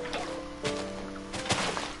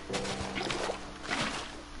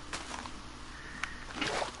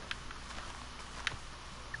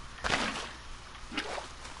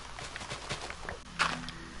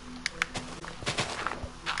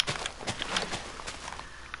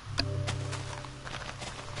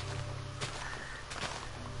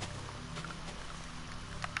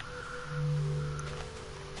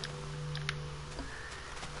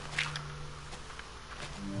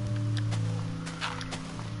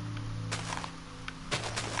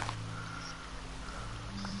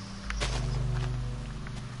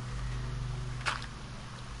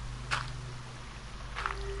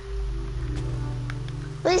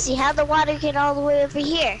 Lizzie, how'd the water get all the way over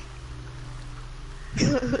here?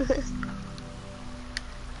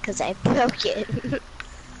 Because I broke it.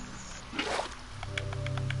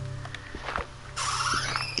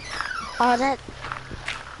 Oh, that...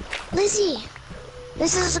 Lizzie!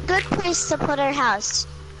 This is a good place to put our house.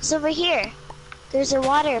 It's over here. There's a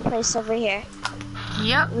water place over here.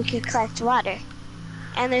 Yep. We could collect water.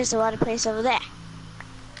 And there's a water place over there.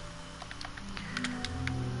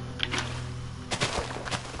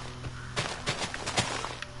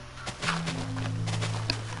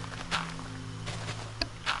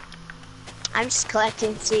 I'm just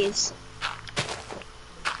collecting seeds.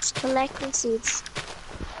 Just collecting seeds.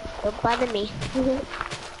 Don't bother me.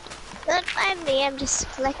 Don't mind me, I'm just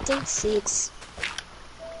collecting seeds.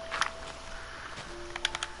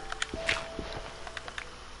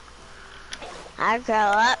 I grow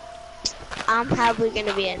up, I'm probably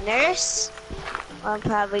gonna be a nurse. Or I'm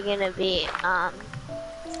probably gonna be a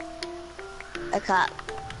cop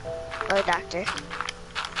or a doctor.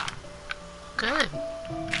 Good.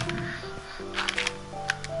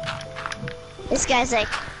 This guy's like,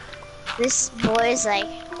 this boy's like,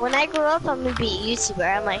 when I grow up, I'm gonna be a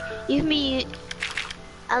YouTuber. I'm like, you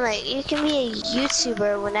can be a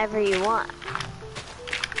YouTuber whenever you want,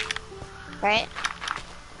 right?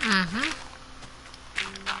 Mm-hmm.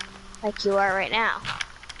 Like you are right now.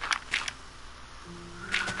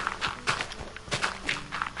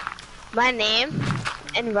 My name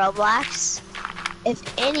in Roblox, if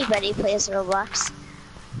anybody plays Roblox,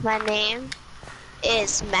 my name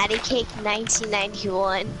is Maddicake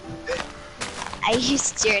 1991. I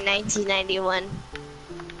used year 1991.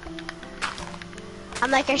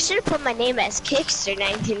 I'm like, I should have put my name as Kickster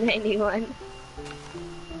 1991.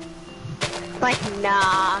 Like,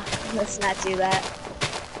 nah, let's not do that.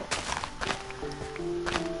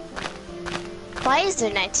 Why is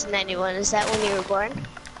there 1991? Is that when you were born?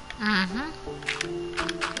 Mm-hmm.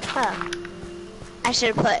 Huh. I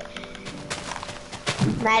should have put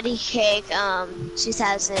Maddicake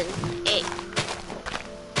 2008.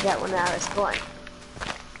 That when I was born.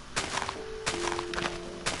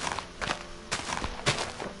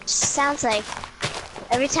 Sounds like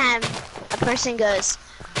every time a person goes,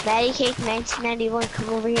 Maddicake 1991, come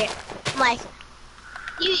over here. I'm like,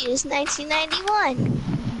 you used 1991.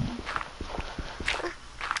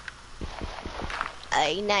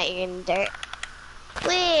 You're not, you're in the dirt.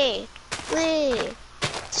 Wait.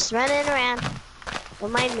 Just running around.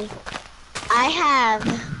 Don't mind me. I have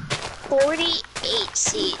 48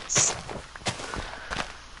 seeds.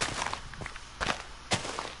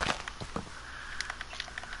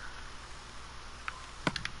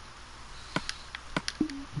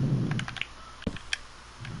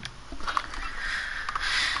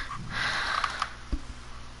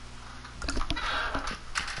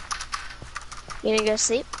 You gonna go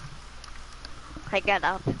sleep? I got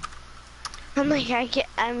up. I'm like,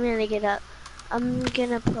 I'm gonna get up. I'm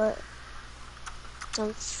gonna put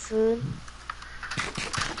some food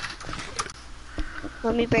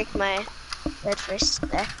Let me break my bed first.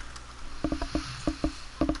 There.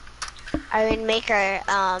 I would make our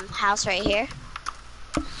house right here.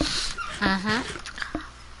 Mm-hmm.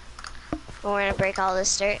 We're gonna break all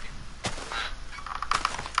this dirt.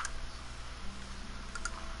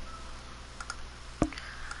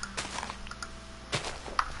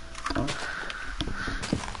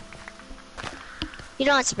 You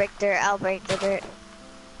don't have to break dirt, I'll break the dirt.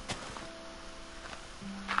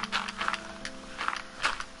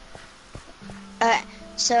 Alright,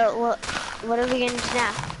 so what are we gonna do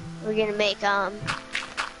now? We're gonna make, I'm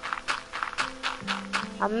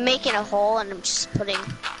making a hole and I'm just putting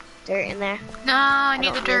dirt in there. No, I need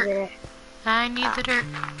the don't dirt. it. I need the dirt.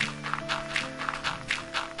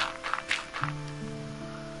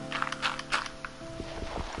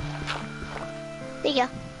 There you go.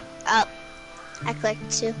 Oh, I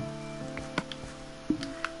clicked too.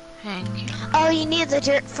 Thank you. Oh, you need the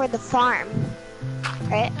dirt for the farm,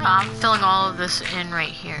 right? I'm filling all of this in right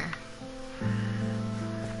here.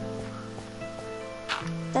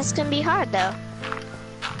 That's gonna be hard though.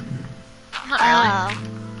 Not really.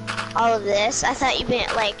 Oh, all of this? I thought you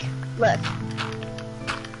meant like, look.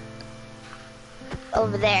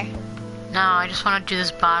 Over there. No, I just want to do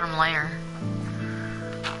this bottom layer.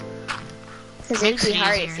 Because it would Makes be it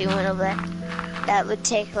hard easier. if you went over there. That would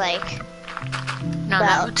take like, No, that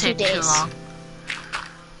well, would 2 take too days. long.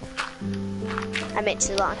 I meant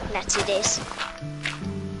too long, not 2 days.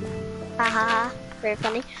 Ha ha ha, very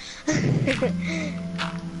funny.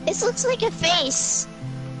 This looks like a face.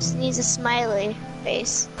 Just needs a smiley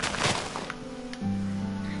face.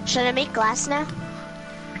 Should I make glass now?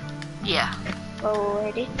 Yeah.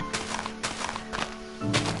 Alrighty.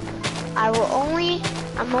 I'm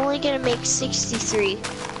only gonna make 63.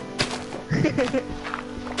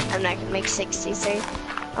 I'm not gonna make 63.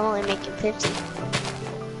 I'm only making 50.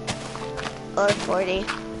 Or 40.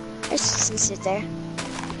 Let's just sit there.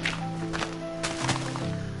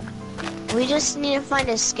 We just need to find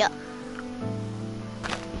a skill.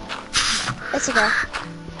 Let's go.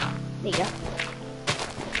 There you go.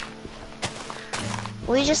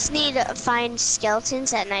 We just need to find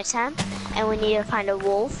skeletons at nighttime, and we need to find a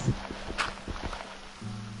wolf.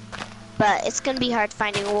 But it's gonna be hard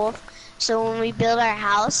finding a wolf. So when we build our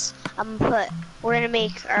house, we're gonna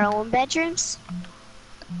make our own bedrooms.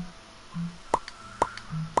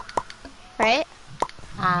 Right?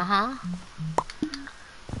 Uh-huh.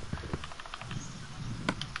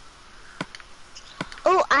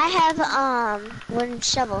 Oh, I have wooden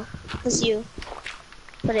shovel. Cause you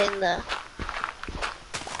put it in the.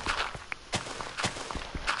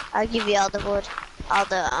 I'll give you all the wood, all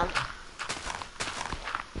the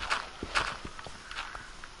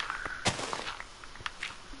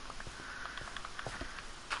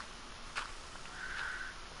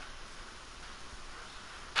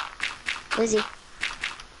Lizzie,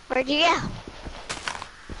 where'd you go?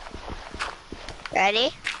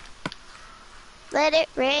 Ready? Let it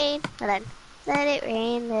rain. Hold on. Let it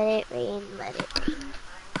rain, let it rain, let it rain.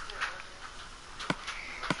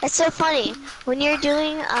 It's so funny. When you're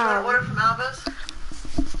doing, Order from Alba's?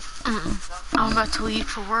 I'm about to leave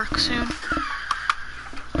for work soon.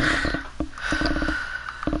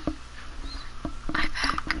 I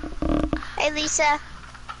pack. Hey Lisa.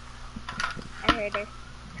 I heard her.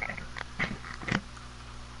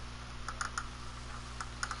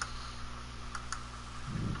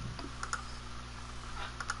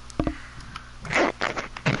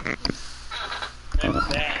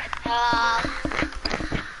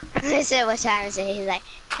 I said, what time is it? He's like,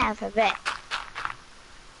 time for bed.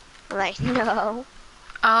 I'm like, no.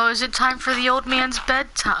 Oh, is it time for the old man's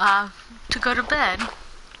to go to bed?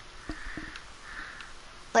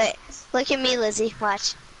 Wait, look at me, Lizzie.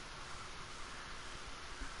 Watch.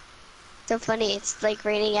 So funny. It's like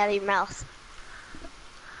raining out of your mouth.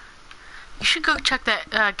 You should go check that,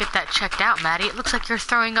 get that checked out, Maddie. It looks like you're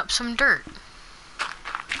throwing up some dirt.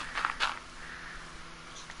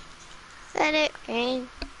 Let it rain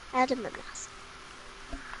out of my mouth.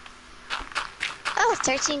 Oh,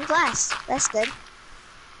 13 glass. That's good.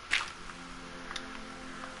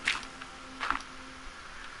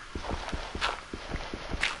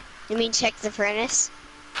 You mean check the furnace?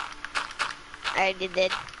 I already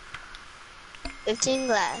did. 15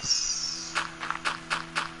 glass.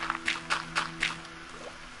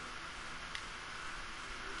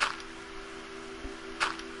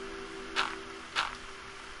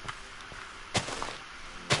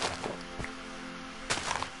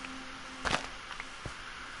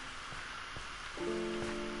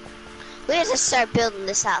 We have to start building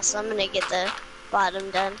this house, so I'm gonna get the bottom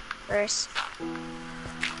done first.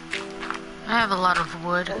 I have a lot of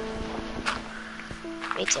wood.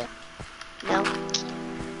 me to. No.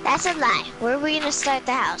 That's a lie. Where are we gonna start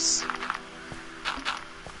the house?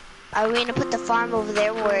 Are we gonna put the farm over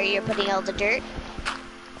there where you're putting all the dirt?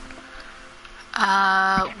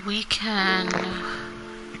 We can...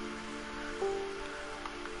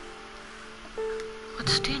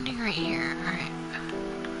 What's standing right here? Alright.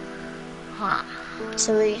 Hold on.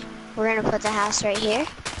 So we're gonna put the house right here.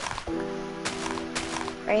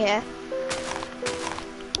 Right here.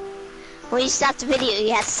 When you stop the video,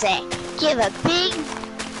 you have to say, give a big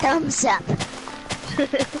thumbs up.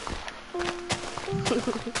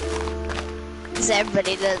 Because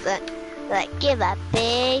everybody does that. Like, give a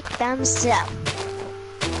big thumbs up.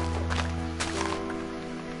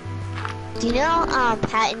 Do you know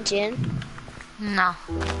Pat and Jin? No.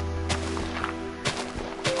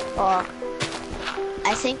 Well,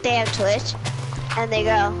 I think they have Twitch, and they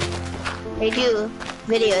do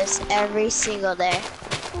videos every single day.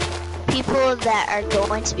 People that are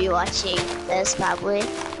going to be watching this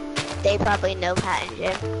they probably know Pat and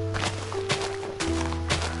Jin.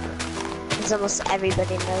 Because almost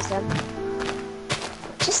everybody knows them.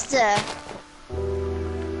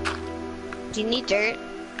 Do you need dirt?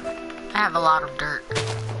 I have a lot of dirt.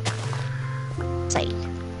 Tight.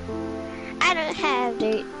 I don't have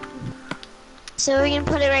dirt. So we're gonna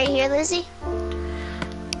put it right here, Lizzie?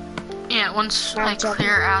 Yeah, once I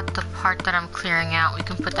clear out the part that I'm clearing out, we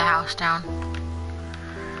can put the house down.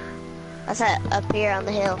 That's up here on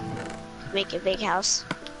the hill. Make a big house.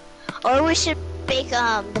 Or we should make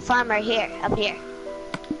the farm right here, up here.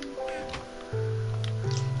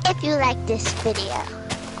 If you like this video,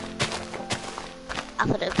 I'll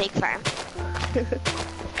put a big farm.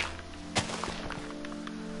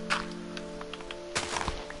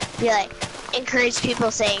 Be like, encourage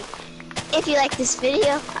people saying, if you like this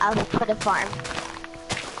video, I'll put a farm.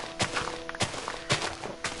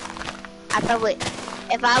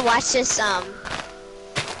 If I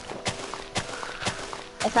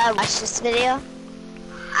watch this video,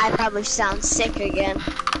 I probably sound sick again.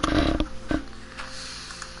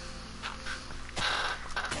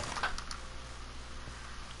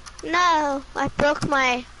 No, I broke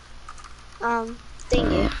my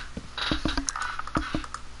thingy.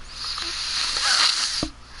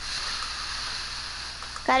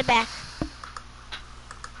 Got it back.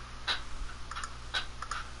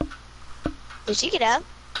 Did you get up?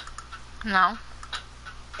 No.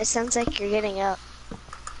 It sounds like you're getting up.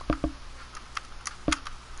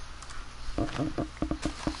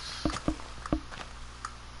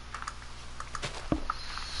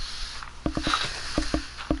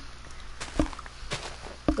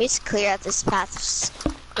 We need to clear out this path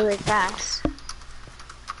really fast.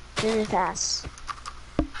 Really fast.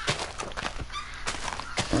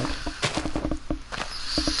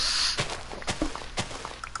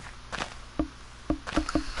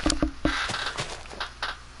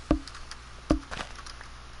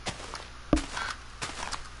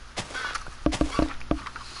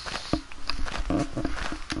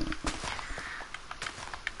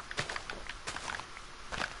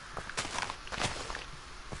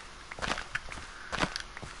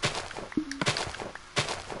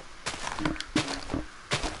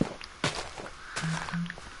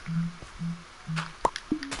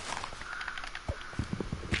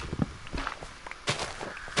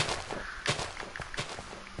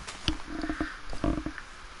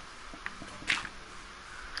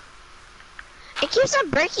 It keeps on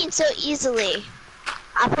breaking so easily.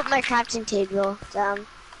 I'll put my crafting table down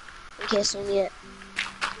in case we need it.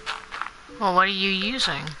 Well, what are you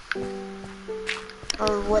using?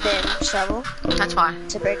 A wooden shovel. That's why.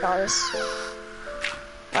 To break all this.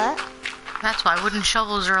 What? That's why wooden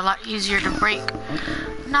shovels are a lot easier to break.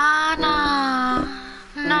 Nah.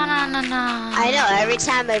 I know, every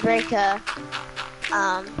time I break a,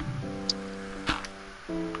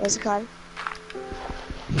 what's it called?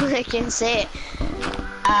 I can't say it.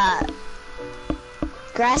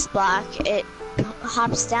 Grass block, it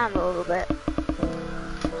hops down a little bit.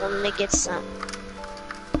 I'm gonna get some.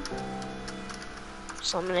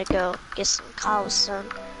 So I'm gonna go get some cobblestone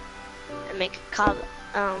and make a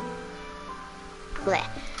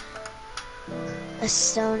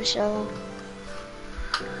stone shovel.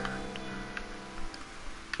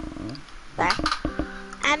 There.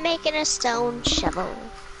 I'm making a stone shovel.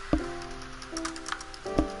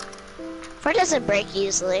 For it doesn't break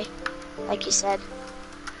easily, like you said.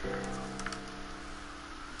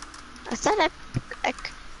 I thought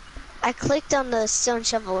I clicked on the stone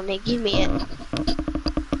shovel and it gave me it.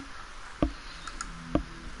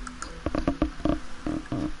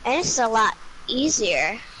 And it's a lot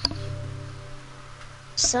easier.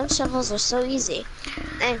 Stone shovels are so easy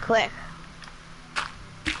and quick.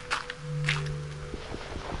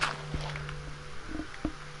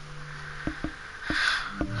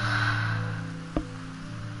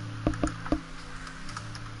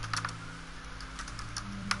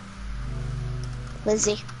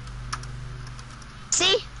 Lizzie.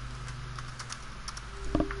 See?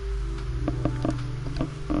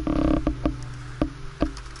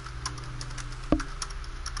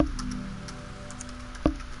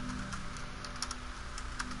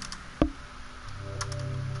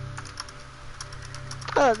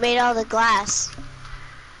 Oh, it made all the glass.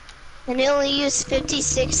 And it only used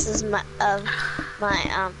 56 as of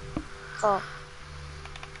my coal.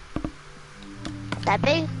 That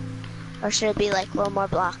big? Or should it be like one more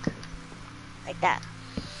block? Like that.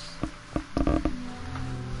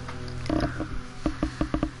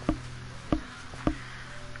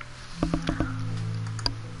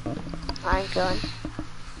 I'm going.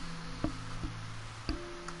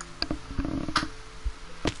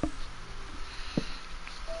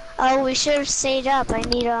 Oh, we should have stayed up. I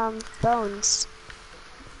need bones.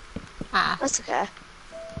 That's okay.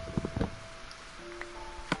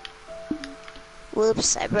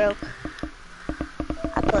 Whoops, I broke.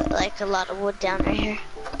 I put like a lot of wood down right here.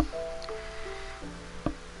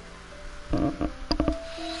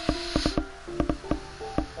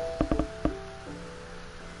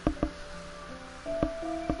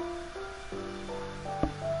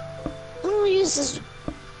 I'm gonna use this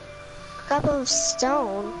cup of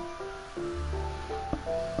stone.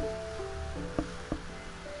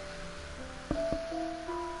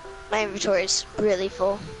 My inventory is really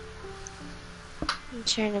full. I'm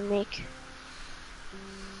trying to make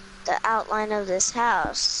the outline of this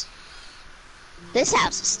house. This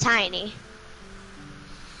house is tiny.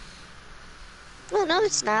 Well, no,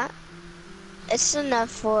 it's not. It's enough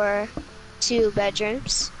for 2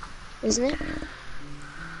 bedrooms, isn't it?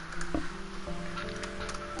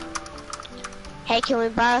 Hey, can we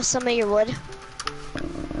borrow some of your wood?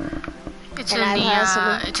 It's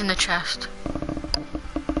it's in the chest.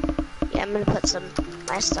 Yeah, I'm gonna put some of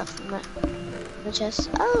my stuff in the chest.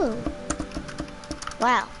 Oh,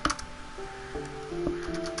 wow.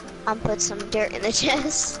 I'll put some dirt in the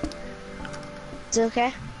chest. Is it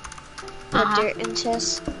okay? Put dirt in the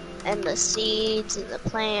chest, and the seeds, and the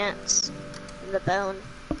plants, and the bone,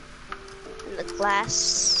 and the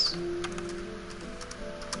glass.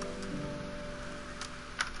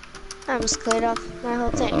 I almost cleared off my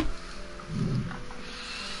whole thing.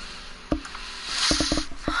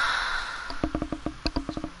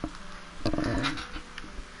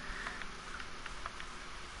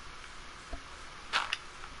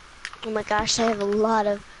 Oh my gosh, I have a lot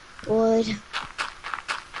of wood.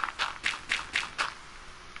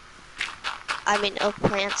 I mean oak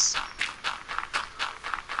plants.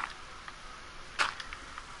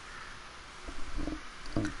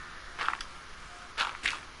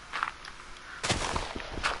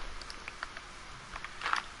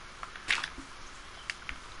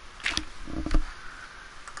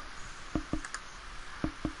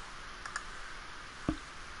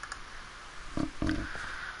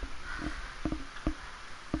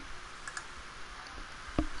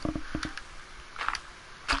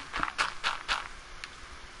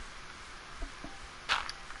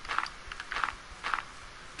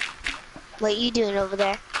 What are you doing over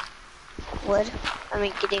there? Wood? I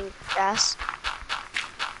mean, getting grass.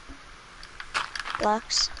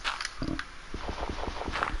 Blocks.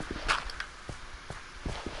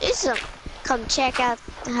 Come check out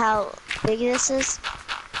how big this is.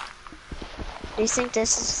 Do you think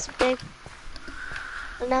this is big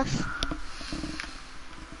enough?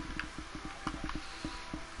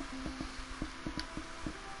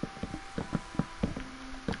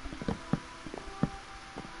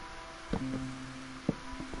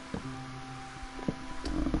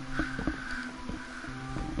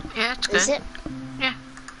 Yeah, it's good. Is it? Yeah.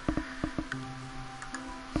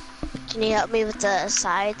 Can you help me with the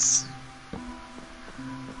sides?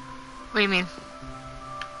 What do you mean?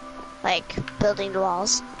 Like building the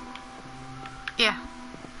walls? Yeah.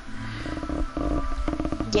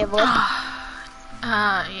 Do you have wood?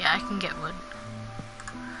 Yeah, I can get wood.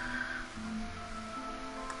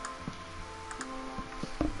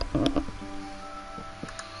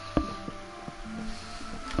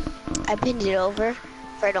 I pinned it over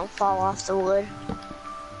if I don't fall off the wood.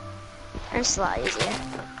 It's a lot easier.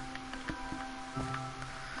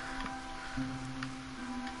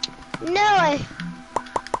 No, I...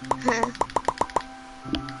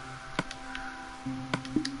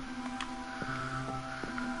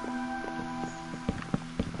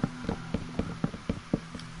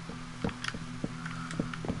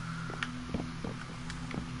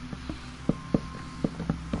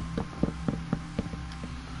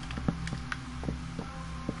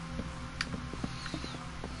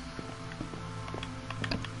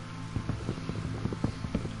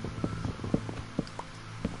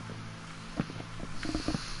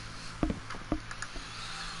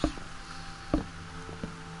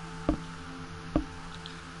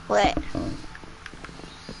 What?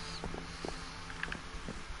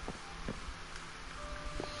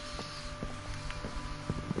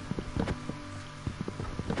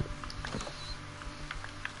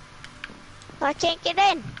 I can't get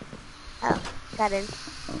in. Oh, got in.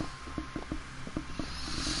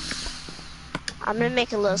 I'm gonna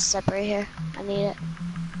make a little step right here. I need it.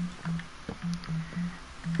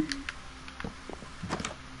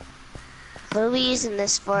 What are we using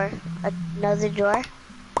this for? Another door?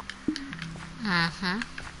 Mm-hmm.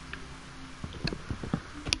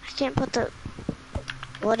 I can't put the...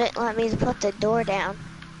 Wouldn't let me put the door down.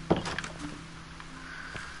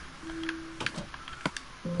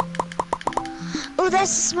 Oh,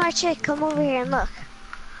 that's a smart chick. Come over here and look.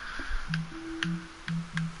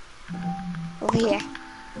 Over here.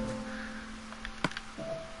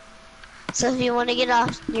 So if you want to get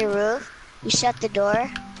off your roof, you shut the door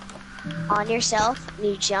on yourself and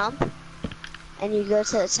you jump and you go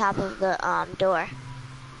to the top of the door.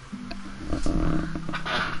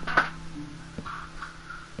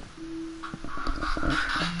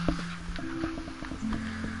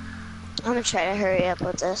 I'm gonna try to hurry up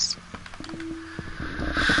with this.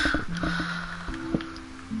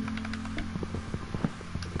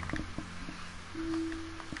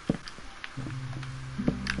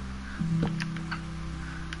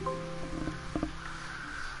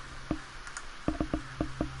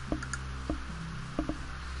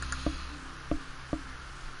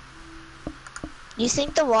 You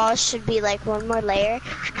think the walls should be like one more layer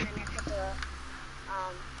and then I put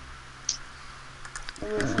the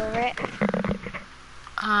roof over it?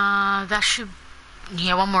 That should...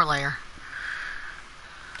 Yeah, one more layer.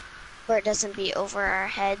 Where it doesn't be over our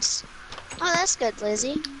heads. Oh, that's good,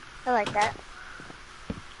 Lizzie. I like that.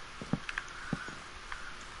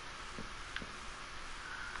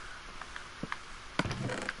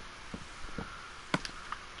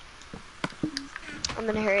 I'm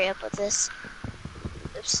gonna hurry up with this.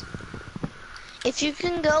 Oops. If you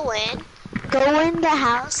can go in the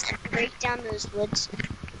house and break down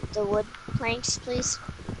the wood planks, please.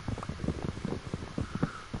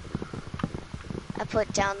 I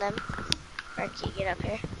put down them. Or I can't get up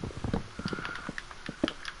here.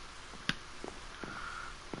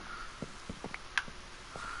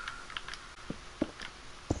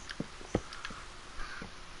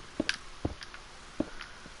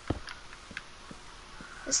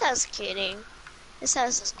 This house is kidding. This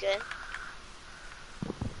house is good.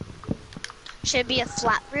 Should it be a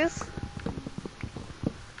flat roof?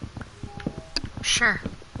 Sure.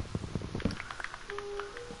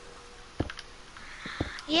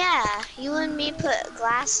 Yeah, you and me put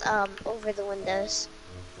glass over the windows.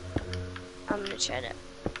 I'm gonna try to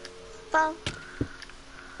fall.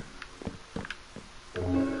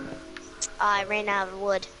 Oh, I ran out of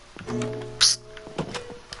wood. Psst.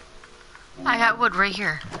 I got wood right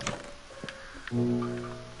here.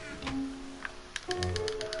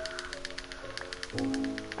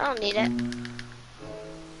 I don't need it.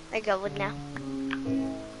 I got wood now.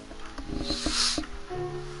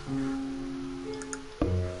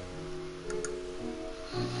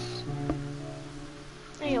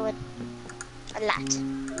 I got wood. A lot.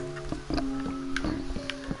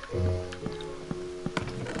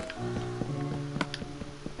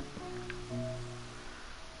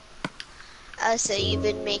 So you've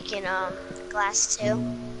been making glass too?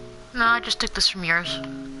 No, I just took this from yours.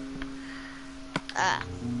 Oh.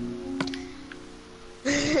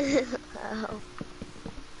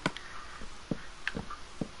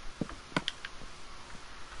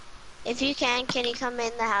 If you can you come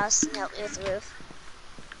in the house and help me with the roof?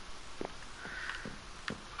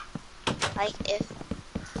 Like if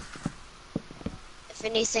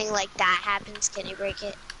anything like that happens, can you break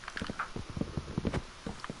it?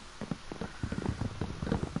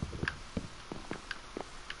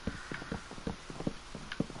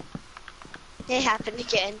 It happened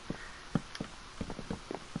again.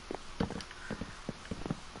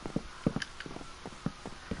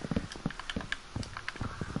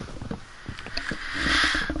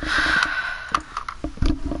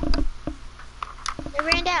 It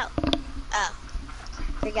ran out. Oh,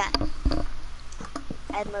 forgot.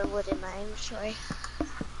 I had more wood in my inventory.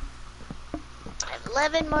 I have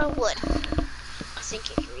 11 more wood. I think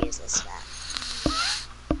I can resist that.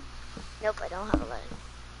 Nope, I don't have 11.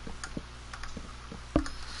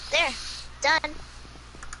 There, done.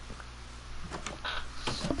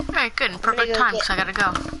 Alright, good. Perfect time, because I gotta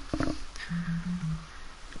go.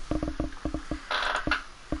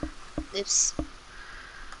 Oops.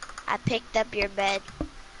 I picked up your bed.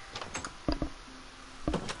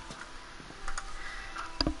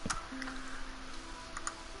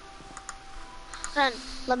 Hold on,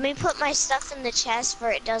 let me put my stuff in the chest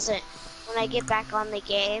where it doesn't, when I get back on the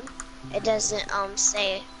game, it doesn't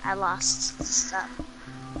say I lost the stuff.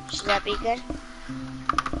 Should that be good?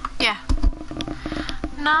 Yeah.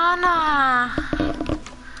 Nana.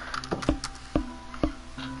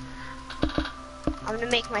 I'm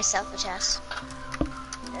gonna make myself a chest.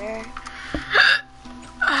 There.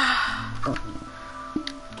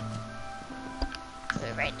 Put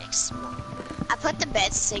it right next to mine. I put the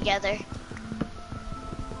beds together.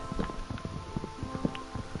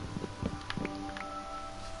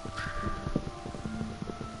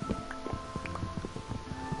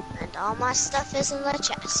 And all my stuff is in the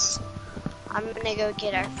chest. I'm gonna go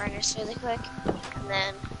get our furnace really quick and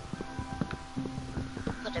then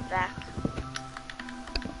put it back.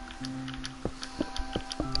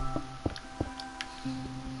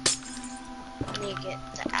 Let me get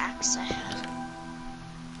the axe I had.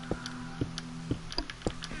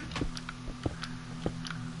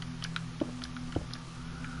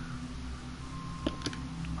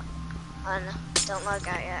 Oh no, don't log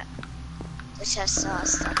out yet. The chest still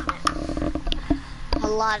has stuff in it. A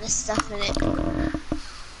lot of stuff in it.